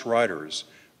Renaissance writers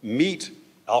meet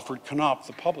Alfred Knopf,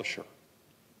 the publisher,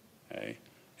 okay,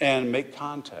 and make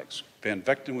contacts. Van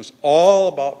Vechten was all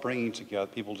about bringing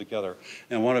people together.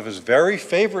 And one of his very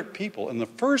favorite people, and the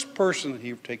first person that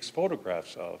he takes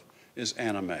photographs of, is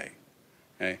Anna May.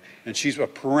 Okay? And she's a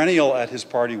perennial at his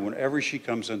party whenever she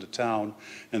comes into town.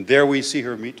 And there we see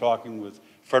her talking with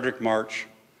Frederick March,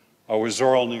 with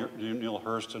Zorel Neale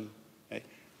Hurston. Okay?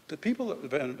 The people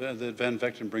that Van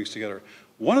Vechten brings together.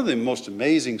 One of the most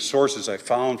amazing sources I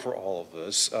found for all of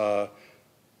this,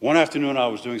 one afternoon I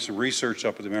was doing some research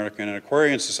up at the American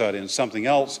Antiquarian Society and something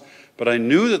else, but I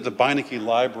knew that the Beinecke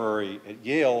Library at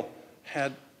Yale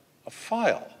had a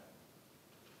file.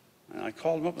 And I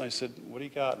called them up and I said, what do you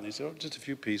got? And they said, oh, just a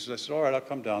few pieces. I said, all right, I'll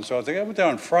come down. So I went down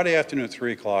on Friday afternoon at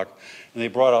 3 o'clock, and they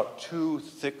brought out 2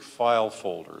 thick file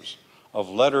folders of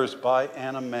letters by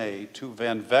Anna May to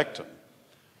Van Vechten.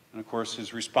 And of course,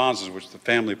 his responses, which the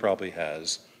family probably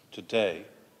has today.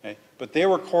 Okay? But they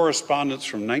were correspondence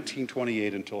from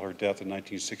 1928 until her death in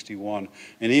 1961.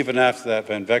 And even after that,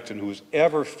 Van Vechten, who was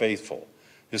ever faithful,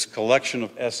 his collection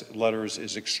of letters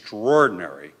is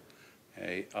extraordinary.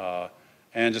 Okay?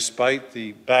 And despite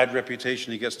the bad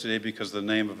reputation he gets today because of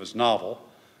the name of his novel,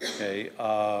 okay,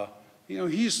 you know,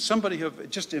 he's somebody of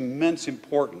just immense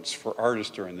importance for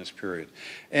artists during this period.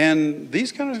 And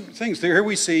these kind of things, here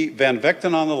we see Van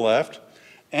Vechten on the left.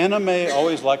 Anna May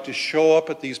always liked to show up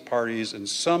at these parties in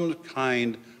some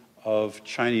kind of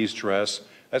Chinese dress.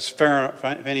 That's Fania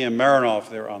Marinoff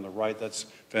there on the right. That's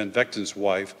Van Vechten's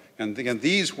wife. And again,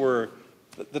 these were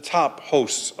the top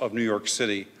hosts of New York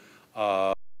City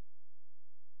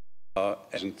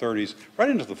in the 30s, right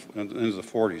into the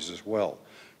 40s as well.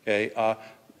 Okay,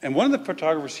 and one of the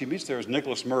photographers he meets there is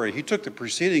Nicholas Murray. He took the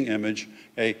preceding image,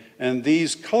 okay, and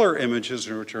these color images,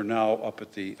 which are now up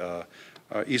at the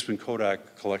Eastman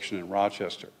Kodak collection in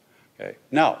Rochester. Okay,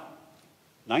 now,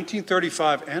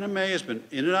 1935, Anna May has been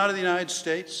in and out of the United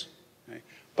States, okay,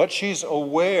 but she's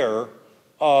aware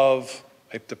of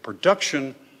the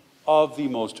production of the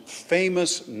most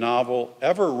famous novel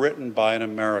ever written by an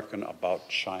American about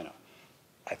China.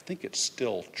 I think it's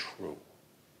still true.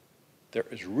 There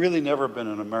has really never been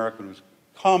an American who's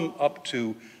come up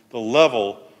to the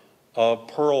level of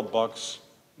Pearl Buck's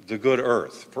The Good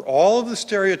Earth, for all of the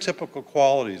stereotypical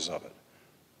qualities of it.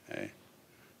 Okay?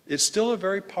 It's still a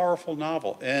very powerful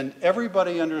novel, and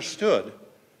everybody understood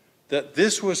that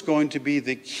this was going to be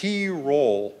the key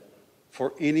role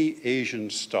for any Asian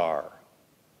star.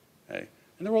 Okay?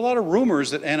 And there were a lot of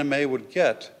rumors that Anna May would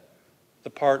get the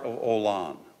part of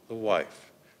Oland, the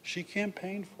wife. She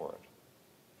campaigned for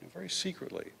it, very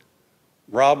secretly.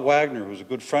 Rob Wagner, who's a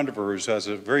good friend of hers, has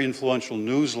a very influential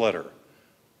newsletter,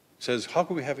 says, how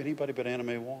could we have anybody but Anna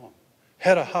May Wong?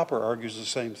 Hedda Hopper argues the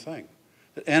same thing,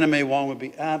 that Anna May Wong would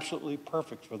be absolutely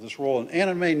perfect for this role. And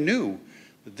Anna May knew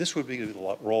that this would be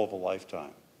the role of a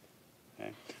lifetime. Okay?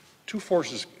 2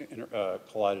 forces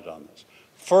collided on this.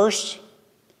 First,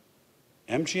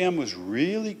 MGM was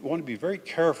really going to be very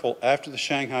careful after the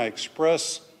Shanghai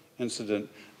Express incident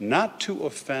not to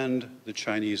offend the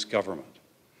Chinese government.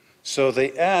 So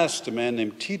they asked a man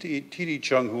named T.D.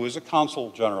 Chung, who was a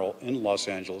consul general in Los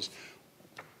Angeles,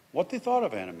 what they thought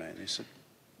of Anna May. And they said,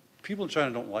 people in China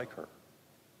don't like her.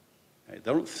 They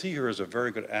don't see her as a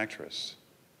very good actress.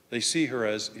 They see her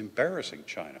as embarrassing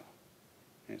China.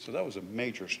 And so that was a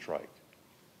major strike.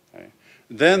 Okay.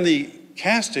 Then the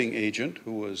casting agent,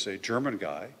 who was a German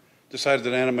guy, decided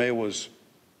that Anna May was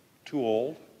too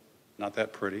old, not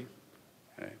that pretty.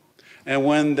 Okay. And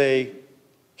when they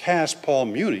cast Paul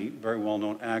Muni, very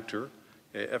well-known actor,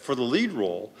 for the lead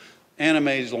role, Anna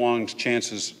May Wong's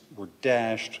chances were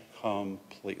dashed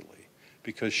completely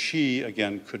because she,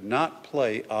 again, could not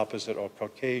play opposite a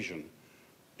Caucasian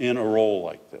in a role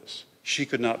like this. She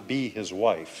could not be his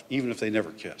wife, even if they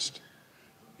never kissed.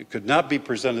 It could not be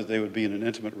presented they would be in an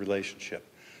intimate relationship.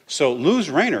 So Luz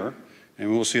Rainer,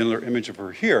 and we'll see another image of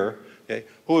her here, okay,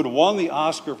 who had won the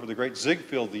Oscar for The Great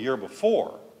Ziegfeld the year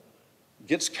before,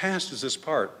 gets cast as this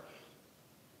part.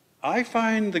 I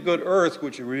find The Good Earth,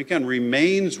 which again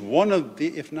remains one of the,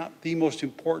 if not the most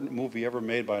important movie ever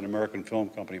made by an American film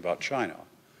company about China,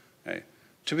 okay,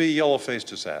 to be a yellow-faced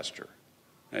disaster.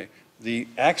 Okay. The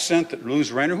accent that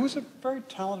Luz Rainer, who's a very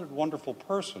talented, wonderful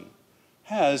person,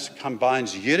 has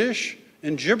combines Yiddish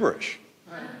and gibberish.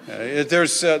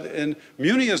 And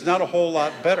Muni is not a whole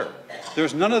lot better.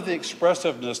 There's none of the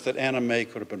expressiveness that Anna May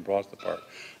could have been brought to the part.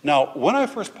 Now, when I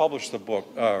first published the book,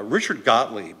 Richard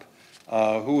Gottlieb,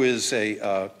 who is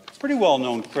a pretty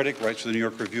well-known critic, writes for the New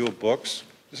York Review of Books,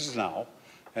 this is now,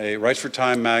 writes for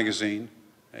Time magazine,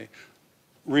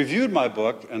 reviewed my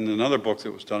book and another book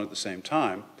that was done at the same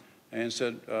time, and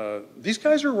said, these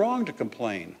guys are wrong to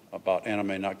complain about Anna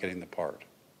May not getting the part.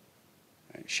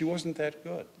 She wasn't that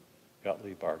good,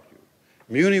 Gottlieb argued.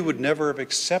 Muni would never have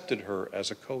accepted her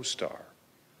as a co-star.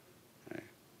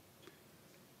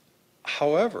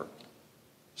 However,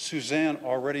 Suzanne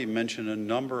already mentioned a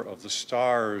number of the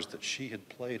stars that she had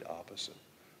played opposite.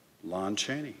 Lon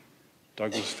Chaney,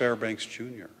 Douglas Fairbanks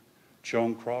Jr.,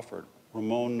 Joan Crawford,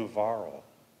 Ramon Navarro,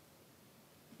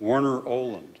 Werner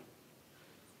Oland,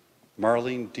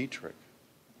 Marlene Dietrich.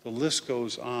 The list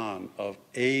goes on of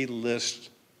A-list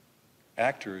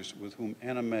actors with whom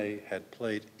Anna May had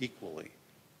played equally.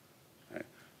 Okay.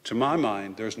 To my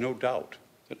mind, there's no doubt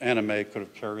that Anna May could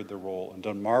have carried the role and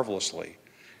done marvelously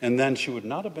And then she would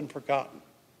not have been forgotten.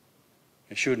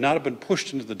 And she would not have been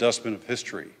pushed into the dustbin of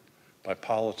history by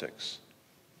politics.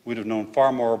 We'd have known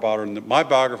far more about her. And my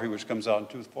biography, which comes out in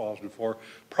 2004,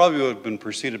 probably would have been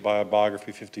preceded by a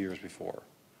biography 50 years before.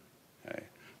 Okay?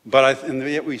 And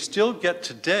yet we still get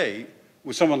today,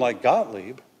 with someone like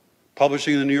Gottlieb,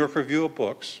 publishing in the New York Review of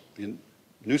Books, the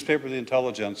newspaper of the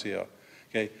intelligentsia,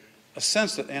 okay, a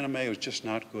sense that Anna May was just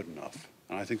not good enough.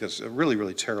 And I think that's really,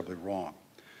 really terribly wrong.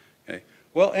 Okay?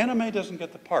 Well, Anna May doesn't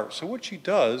get the part. So what she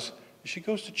does is she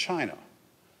goes to China.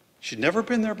 She'd never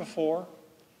been there before.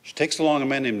 She takes along a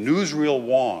man named Newsreel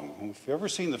Wong. If you've ever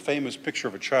seen the famous picture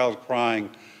of a child crying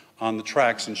on the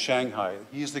tracks in Shanghai,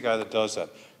 he's the guy that does that.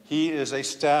 He is a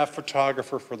staff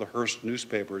photographer for the Hearst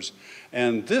newspapers.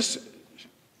 And this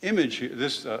image,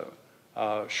 this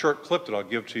short clip that I'll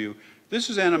give to you, this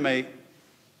is Anna May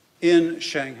in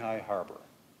Shanghai Harbor.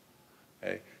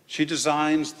 Okay? She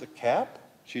designs the cap,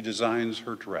 she designs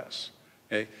her dress.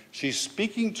 Okay? She's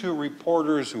speaking to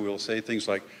reporters who will say things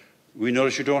like, "We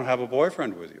notice you don't have a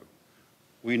boyfriend with you.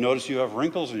 We notice you have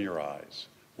wrinkles in your eyes.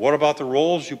 What about the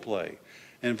roles you play?"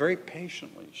 And very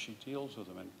patiently, she deals with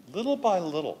them. And little by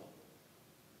little,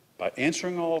 by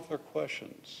answering all of their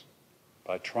questions,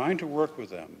 by trying to work with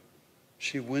them,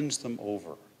 she wins them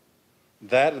over.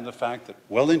 That and the fact that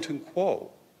Wellington Kuo,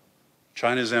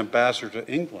 China's ambassador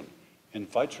to England,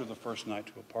 invites her the first night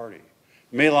to a party.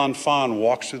 Mei Lan Fan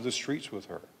walks through the streets with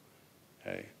her.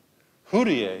 Okay.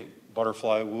 Hudier,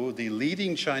 Butterfly Wu, the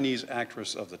leading Chinese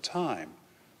actress of the time,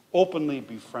 openly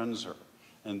befriends her.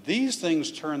 And these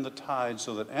things turn the tide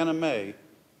so that Anna May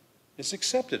is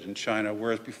accepted in China,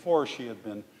 whereas before she had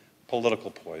been political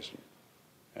poison.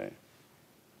 Okay.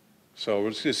 So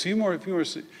we'll see more.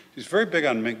 She's very big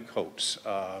on mink coats.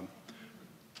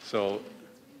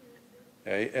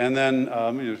 Okay, and then,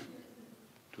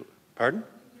 pardon?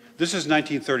 This is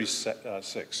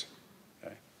 1936.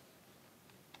 Okay.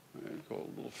 I'm going to go a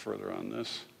little further on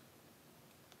this.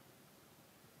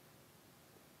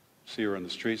 See her in the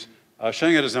streets.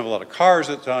 Shanghai doesn't have a lot of cars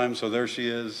at the time, so there she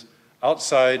is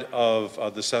outside of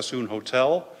the Sessue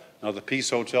Hotel, now the Peace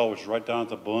Hotel, which is right down at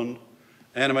the Bund.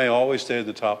 Anna May always stayed at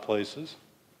the top places.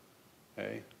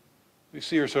 Okay. We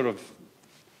see her sort of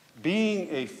being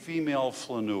a female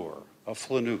flaneur, a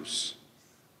flaneuse.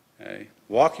 Okay.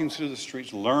 Walking through the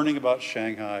streets, learning about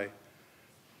Shanghai,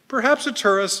 perhaps a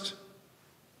tourist,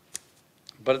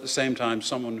 but at the same time,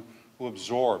 someone who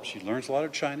absorbs. She learns a lot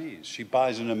of Chinese. She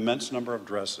buys an immense number of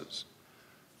dresses.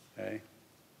 Okay.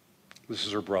 This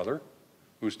is her brother,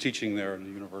 who's teaching there in the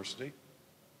university.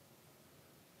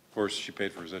 Of course, she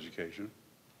paid for his education.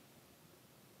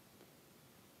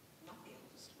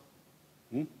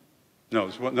 Hmm? No,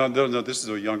 this is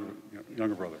a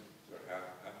younger brother.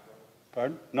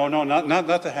 Pardon? No,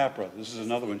 not the half brother. This is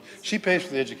another one. She pays for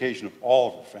the education of all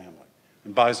of her family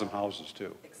and buys them houses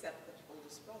too. Except the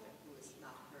oldest brother, who is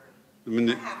not her. I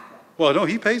mean, well, no,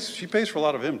 she pays for a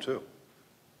lot of him too.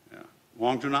 Yeah.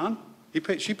 Wang Junan,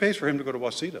 she pays for him to go to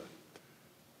Waseda.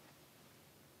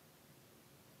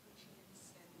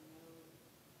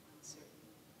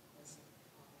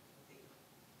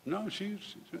 No,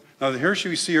 now here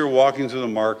we see her walking through the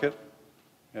market.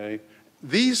 Okay.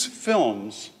 These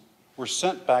films were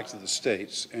sent back to the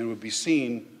States and would be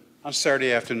seen on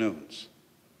Saturday afternoons,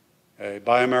 okay,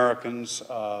 by Americans,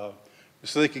 so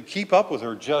they could keep up with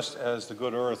her, just as The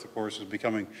Good Earth, of course, is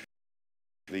becoming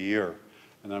the year.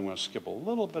 And then I'm going to skip a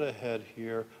little bit ahead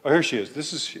here. Oh, here she is.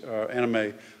 This is Anna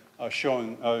May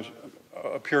appearing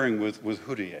with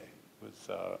Hudier,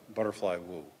 with Butterfly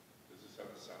Wu.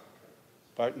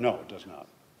 No, it does not.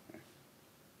 Okay.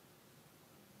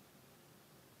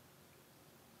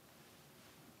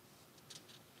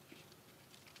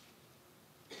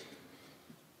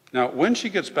 Now, when she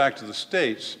gets back to the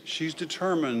States, she's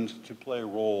determined to play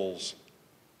roles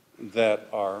that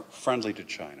are friendly to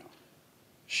China.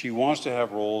 She wants to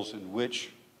have roles in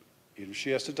which, even if she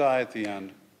has to die at the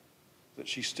end, that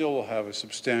she still will have a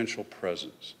substantial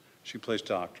presence. She plays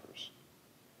doctors.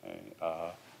 Okay.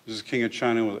 This is King of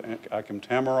China with Akim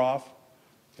Tamaroff.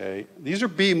 Okay. These are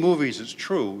B movies, it's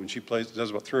true, and she does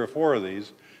about 3 or 4 of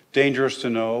these. Dangerous to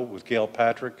Know with Gail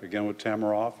Patrick, again with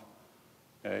Tamaroff.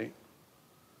 Okay.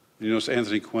 You notice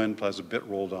Anthony Quinn plays a bit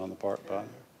role down the part.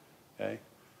 Okay.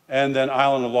 And then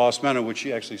Island of Lost Men, in which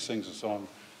she actually sings a song.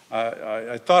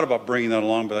 I thought about bringing that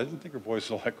along, but I didn't think her voice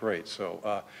was all that great.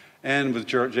 So, and with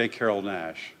J. Carroll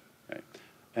Nash. Okay.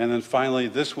 And then finally,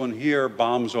 this one here,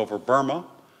 Bombs Over Burma.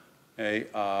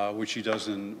 Which she does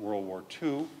in World War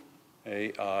II.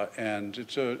 And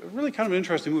it's a really kind of an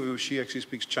interesting movie where she actually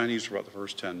speaks Chinese for about the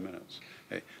first 10 minutes.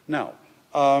 Now,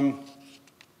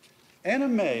 Anna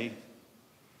May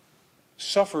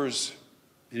suffers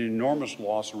an enormous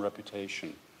loss in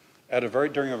reputation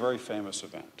during a very famous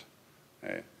event.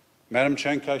 Okay? Madame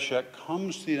Chiang Kai-shek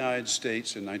comes to the United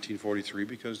States in 1943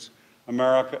 because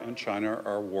America and China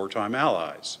are wartime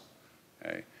allies.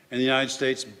 Okay? And the United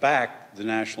States backed the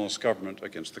nationalist government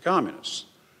against the communists.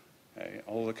 Okay?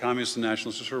 All the communists and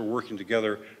nationalists are sort of working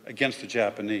together against the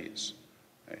Japanese.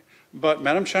 Okay? But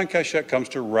Madame Chiang Kai-shek comes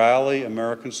to rally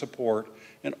American support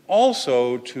and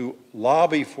also to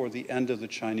lobby for the end of the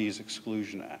Chinese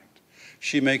Exclusion Act.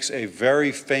 She makes a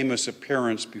very famous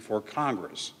appearance before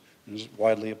Congress and is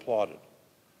widely applauded.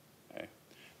 Okay?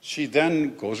 She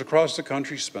then goes across the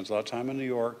country, spends a lot of time in New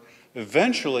York.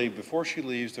 Eventually, before she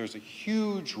leaves, there's a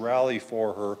huge rally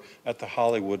for her at the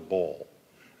Hollywood Bowl.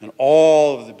 And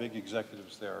all of the big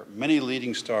executives there, many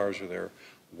leading stars are there.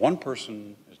 One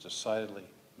person is decidedly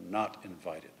not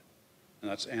invited,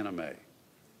 and that's Anna May.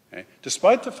 Okay?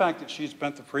 Despite the fact that she'd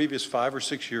spent the previous 5 or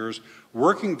 6 years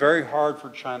working very hard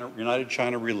for United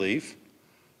China Relief,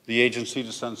 the agency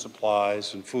to send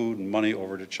supplies and food and money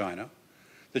over to China,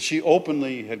 that she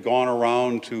openly had gone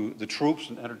around to the troops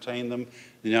and entertained them in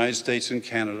the United States and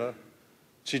Canada.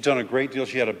 She'd done a great deal.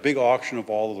 She had a big auction of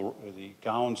all of the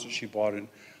gowns that she bought in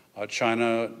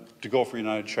China to go for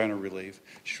United China Relief.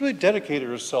 She really dedicated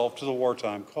herself to the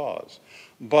wartime cause.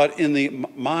 But in the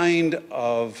mind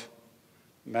of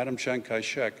Madame Chiang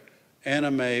Kai-shek,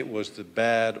 Anna May was the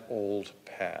bad old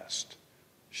past.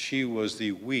 She was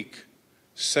the weak,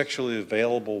 sexually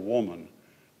available woman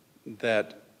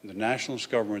that the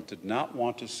nationalist government did not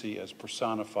want to see as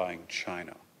personifying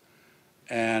China.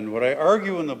 And what I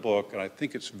argue in the book, and I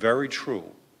think it's very true,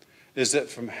 is that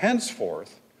from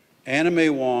henceforth, Anna May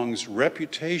Wong's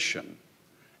reputation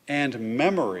and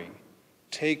memory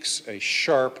takes a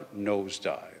sharp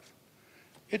nosedive.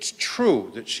 It's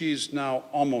true that she's now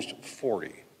almost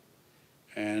 40,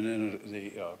 and in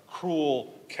the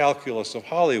cruel calculus of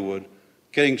Hollywood,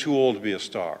 getting too old to be a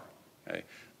star. Okay?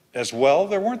 As well,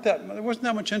 there wasn't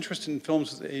that much interest in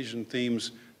films with Asian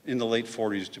themes in the late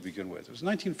 40s to begin with. It was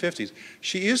 1950s.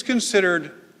 She is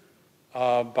considered in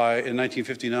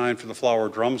 1959 for the Flower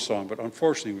Drum Song, but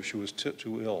unfortunately she was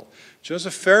too ill. She does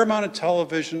a fair amount of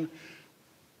television.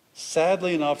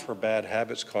 Sadly enough, her bad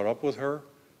habits caught up with her,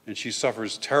 and she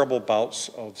suffers terrible bouts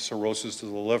of cirrhosis to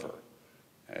the liver.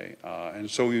 Okay?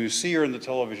 And so you see her in the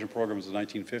television programs of the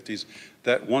 1950s.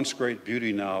 That once great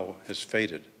beauty now has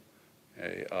faded.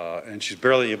 Okay? And she's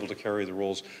barely able to carry the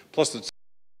roles. Plus,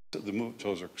 the movie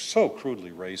shows are so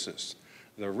crudely racist.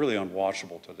 They're really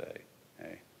unwatchable today.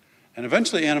 Okay? And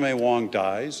eventually, Anna May Wong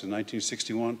dies in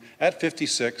 1961 at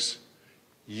 56,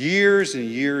 years and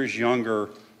years younger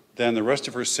than the rest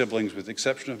of her siblings, with the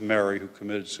exception of Mary, who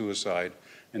committed suicide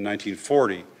in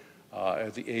 1940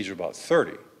 at the age of about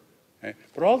 30. Okay?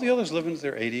 But all the others live into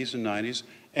their 80s and 90s.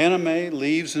 Anna May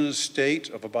leaves an estate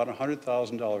of about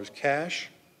 $100,000 cash,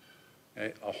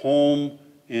 okay? A home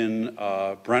in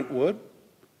Brentwood,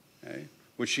 okay?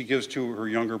 Which she gives to her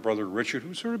younger brother Richard,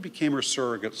 who sort of became her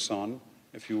surrogate son,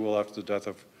 if you will, after the death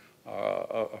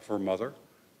of her mother.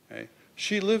 Okay?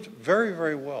 She lived very,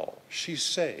 very well. She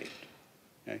saved.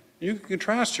 Okay? You can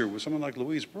contrast her with someone like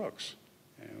Louise Brooks,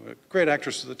 a great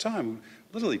actress at the time, who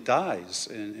literally dies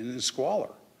in squalor.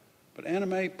 But Anna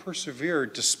May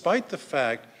persevered despite the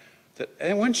fact that,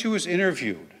 and when she was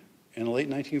interviewed in the late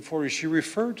 1940s, she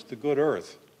referred to the good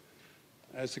earth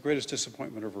as the greatest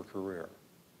disappointment of her career.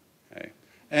 Okay?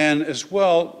 And as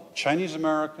well, Chinese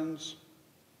Americans,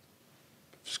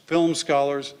 film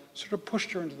scholars sort of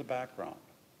pushed her into the background,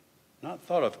 not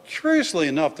thought of. Curiously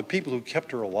enough, the people who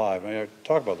kept her alive, and I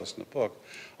talk about this in the book,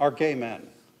 are gay men.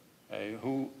 Okay,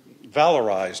 who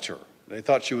valorized her. They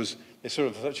sort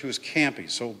of thought she was campy,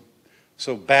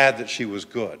 so bad that she was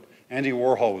good. Andy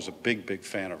Warhol was a big, big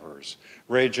fan of hers.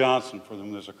 Ray Johnson, for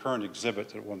whom there's a current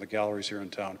exhibit at one of the galleries here in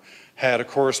town, had a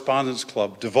correspondence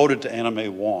club devoted to Anna May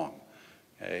Wong.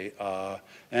 Okay,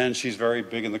 and she's very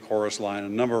big in the chorus line,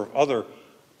 and a number of other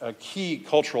key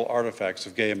cultural artifacts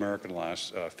of gay American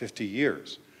last 50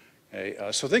 years. Okay,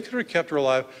 so they could have kept her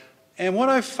alive. And what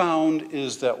I found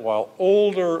is that while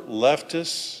older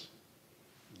leftists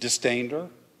disdained her,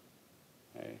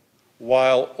 okay,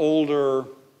 while older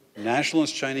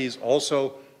nationalist Chinese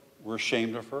also were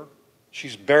ashamed of her,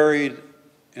 she's buried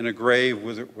in a grave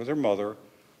with her mother.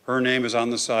 Her name is on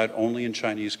the side only in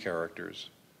Chinese characters.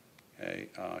 Okay?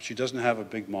 She doesn't have a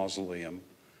big mausoleum.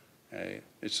 Okay?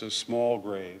 It's a small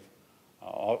grave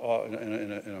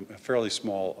in a fairly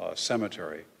small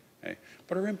cemetery. Okay?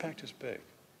 But her impact is big.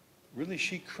 Really,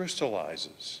 she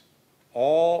crystallizes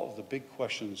all of the big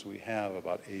questions we have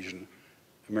about Asian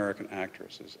American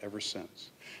actresses ever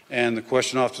since. And the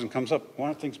question often comes up, why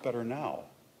aren't things better now?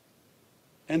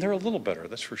 And they're a little better,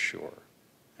 that's for sure.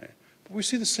 Okay? But we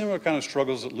see the similar kind of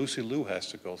struggles that Lucy Liu has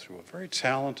to go through. A very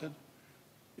talented,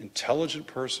 intelligent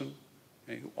person,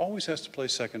 okay, who always has to play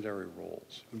secondary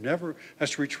roles, who never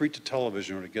has to retreat to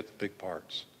television or to get the big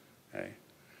parts. Okay?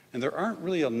 And there aren't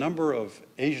really a number of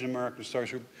Asian American stars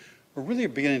who are really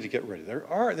beginning to get ready.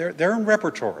 They're in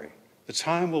repertory. The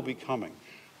time will be coming.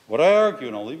 What I argue,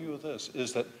 and I'll leave you with this,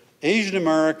 is that Asian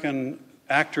American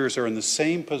actors are in the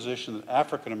same position that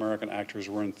African American actors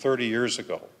were in 30 years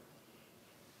ago.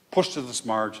 Pushed to the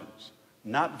margins,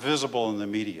 not visible in the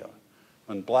media.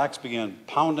 When blacks began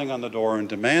pounding on the door and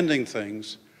demanding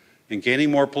things and gaining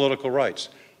more political rights.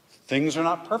 Things are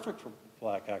not perfect for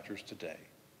black actors today.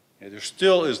 There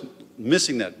still is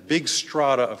missing that big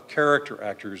strata of character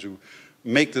actors who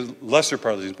make the lesser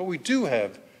part of these. But we do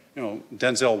have,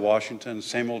 Denzel Washington,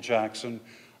 Samuel Jackson,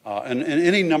 and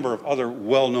any number of other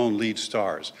well-known lead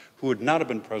stars who would not have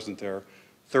been present there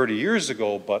 30 years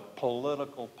ago, but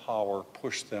political power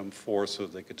pushed them forth so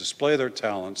that they could display their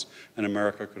talents and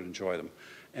America could enjoy them.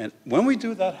 And when we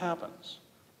do that happens,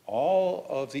 all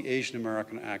of the Asian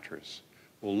American actors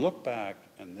will look back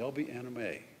and they'll be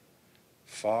anime.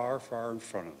 Far, far in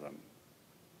front of them,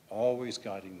 always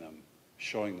guiding them,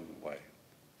 showing them the way.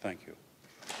 Thank you.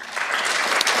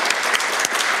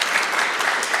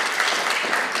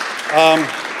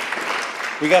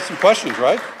 We got some questions,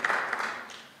 right?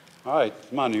 All right,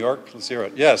 come on, New York, let's hear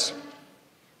it. Yes?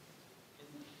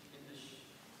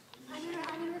 I'm going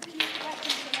to repeat the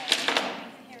question so that you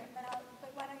can hear it,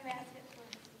 but why don't you ask it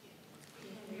first?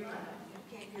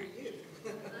 Can't hear you.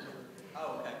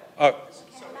 Oh, okay.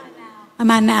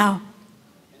 I'm on now.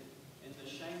 In the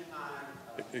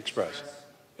Shanghai Express.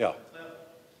 Yeah.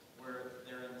 clip where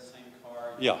they're in the same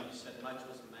car, Yeah. you said much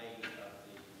was made of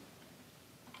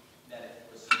that it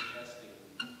was suggesting.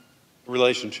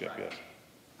 Relationship, Right. yes.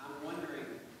 I'm wondering,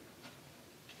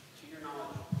 to your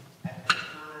knowledge, at the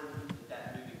time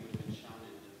that movie would have been shown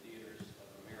in the theaters of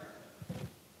America,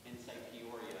 in, say,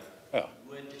 Peoria, Yeah.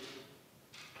 would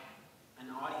an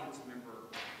audience member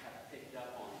have picked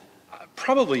up on that?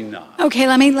 Probably not. Okay,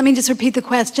 let me just repeat the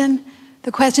question.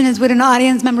 The question is, would an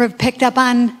audience member have picked up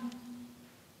on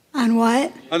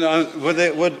what?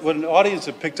 Would an audience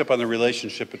have picked up on the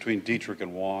relationship between Dietrich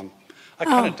and Wong? I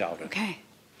kind of doubt it. Okay.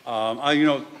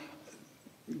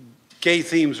 Gay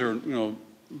themes are,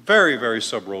 very, very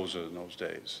sub rosa in those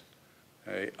days.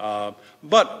 Okay?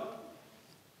 But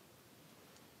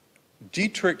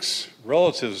Dietrich's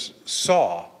relatives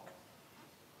saw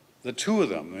the two of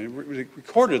them. They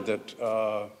recorded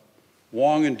that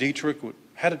Wong and Dietrich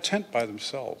had a tent by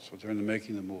themselves during the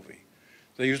making of the movie.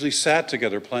 They usually sat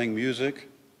together playing music,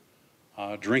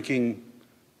 drinking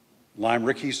lime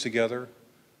rickeys together,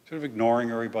 sort of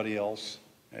ignoring everybody else.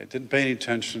 They didn't pay any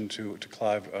attention to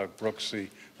Clive Brooks, the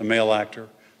male actor.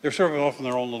 They were sort of off in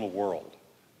their own little world.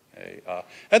 Okay?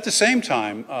 At the same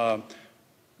time,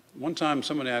 one time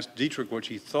someone asked Dietrich what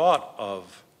he thought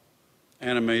of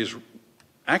Anna May's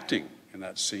acting in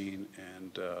that scene,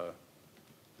 and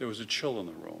there was a chill in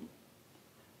the room,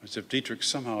 as if Dietrich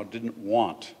somehow didn't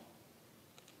want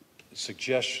the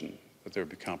suggestion that there would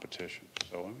be competition.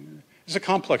 So it's a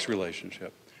complex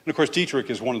relationship. And of course,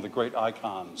 Dietrich is one of the great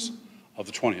icons of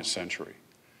the 20th century.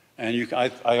 And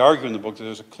I argue in the book that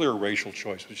there's a clear racial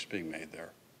choice which is being made there.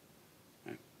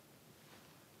 Okay.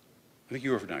 I think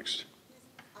you were next.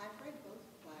 I've read both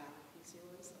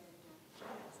Lucy's and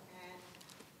Joan's, and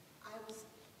I was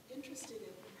interested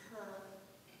in her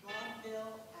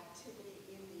vaudeville activity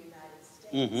in the United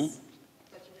States. Mm-hmm.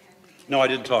 But you hadn't. No, I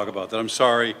didn't talk about that. I'm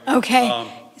sorry. Okay.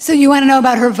 So you want to know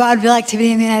about her vaudeville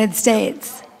activity in the United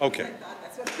States? Okay.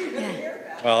 That's what we were going to hear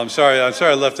about. Well, I'm sorry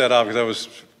I left that out because I was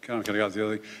kind of got the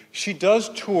other thing. She does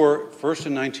tour first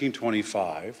in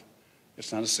 1925.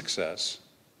 It's not a success.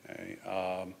 Okay?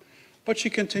 But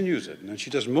she continues it. And then she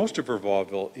does most of her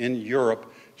vaudeville in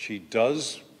Europe. She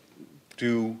does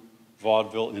do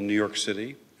vaudeville in New York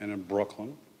City and in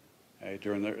Brooklyn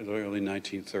during the early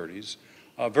 1930s.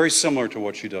 Very similar to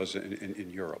what she does in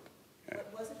Europe. But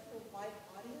was it for white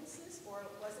audiences, or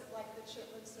was it like the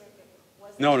Chitlin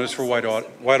Circuit? No, it's for white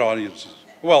audiences.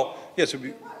 Well, yes, it'd be,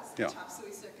 There was the Chop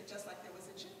Suey Circuit, just like there was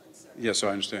a Chitlin Circuit. Yes, I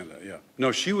understand that, yeah.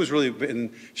 No, she was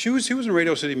really she was in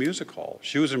Radio City Music Hall.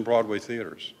 She was in Broadway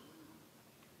theaters.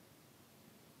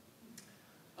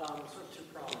 Sort of two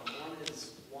problems. One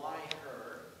is why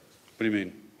her? What do you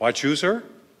mean? Why choose her?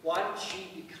 Why did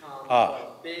she become Ah.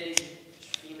 a big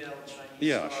female Chinese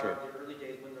Yeah, star sure. in the early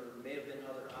days when there may have been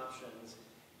other options?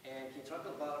 And can you talk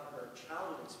about her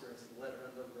childhood experience that led her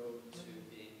on the road to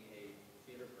being a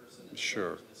theater person? And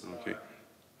Sure, to the star? okay.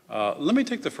 Let me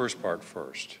take the first part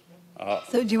first.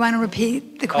 So do you want to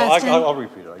repeat the question? I'll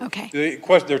repeat it. Okay.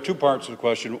 There are two parts to the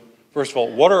question. First of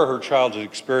all, what are her childhood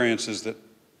experiences that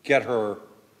get her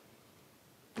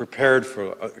prepared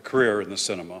for a career in the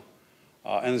cinema?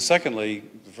 And then secondly,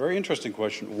 the very interesting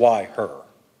question, why her?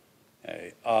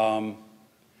 Okay.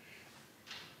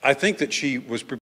 I think that she was prepared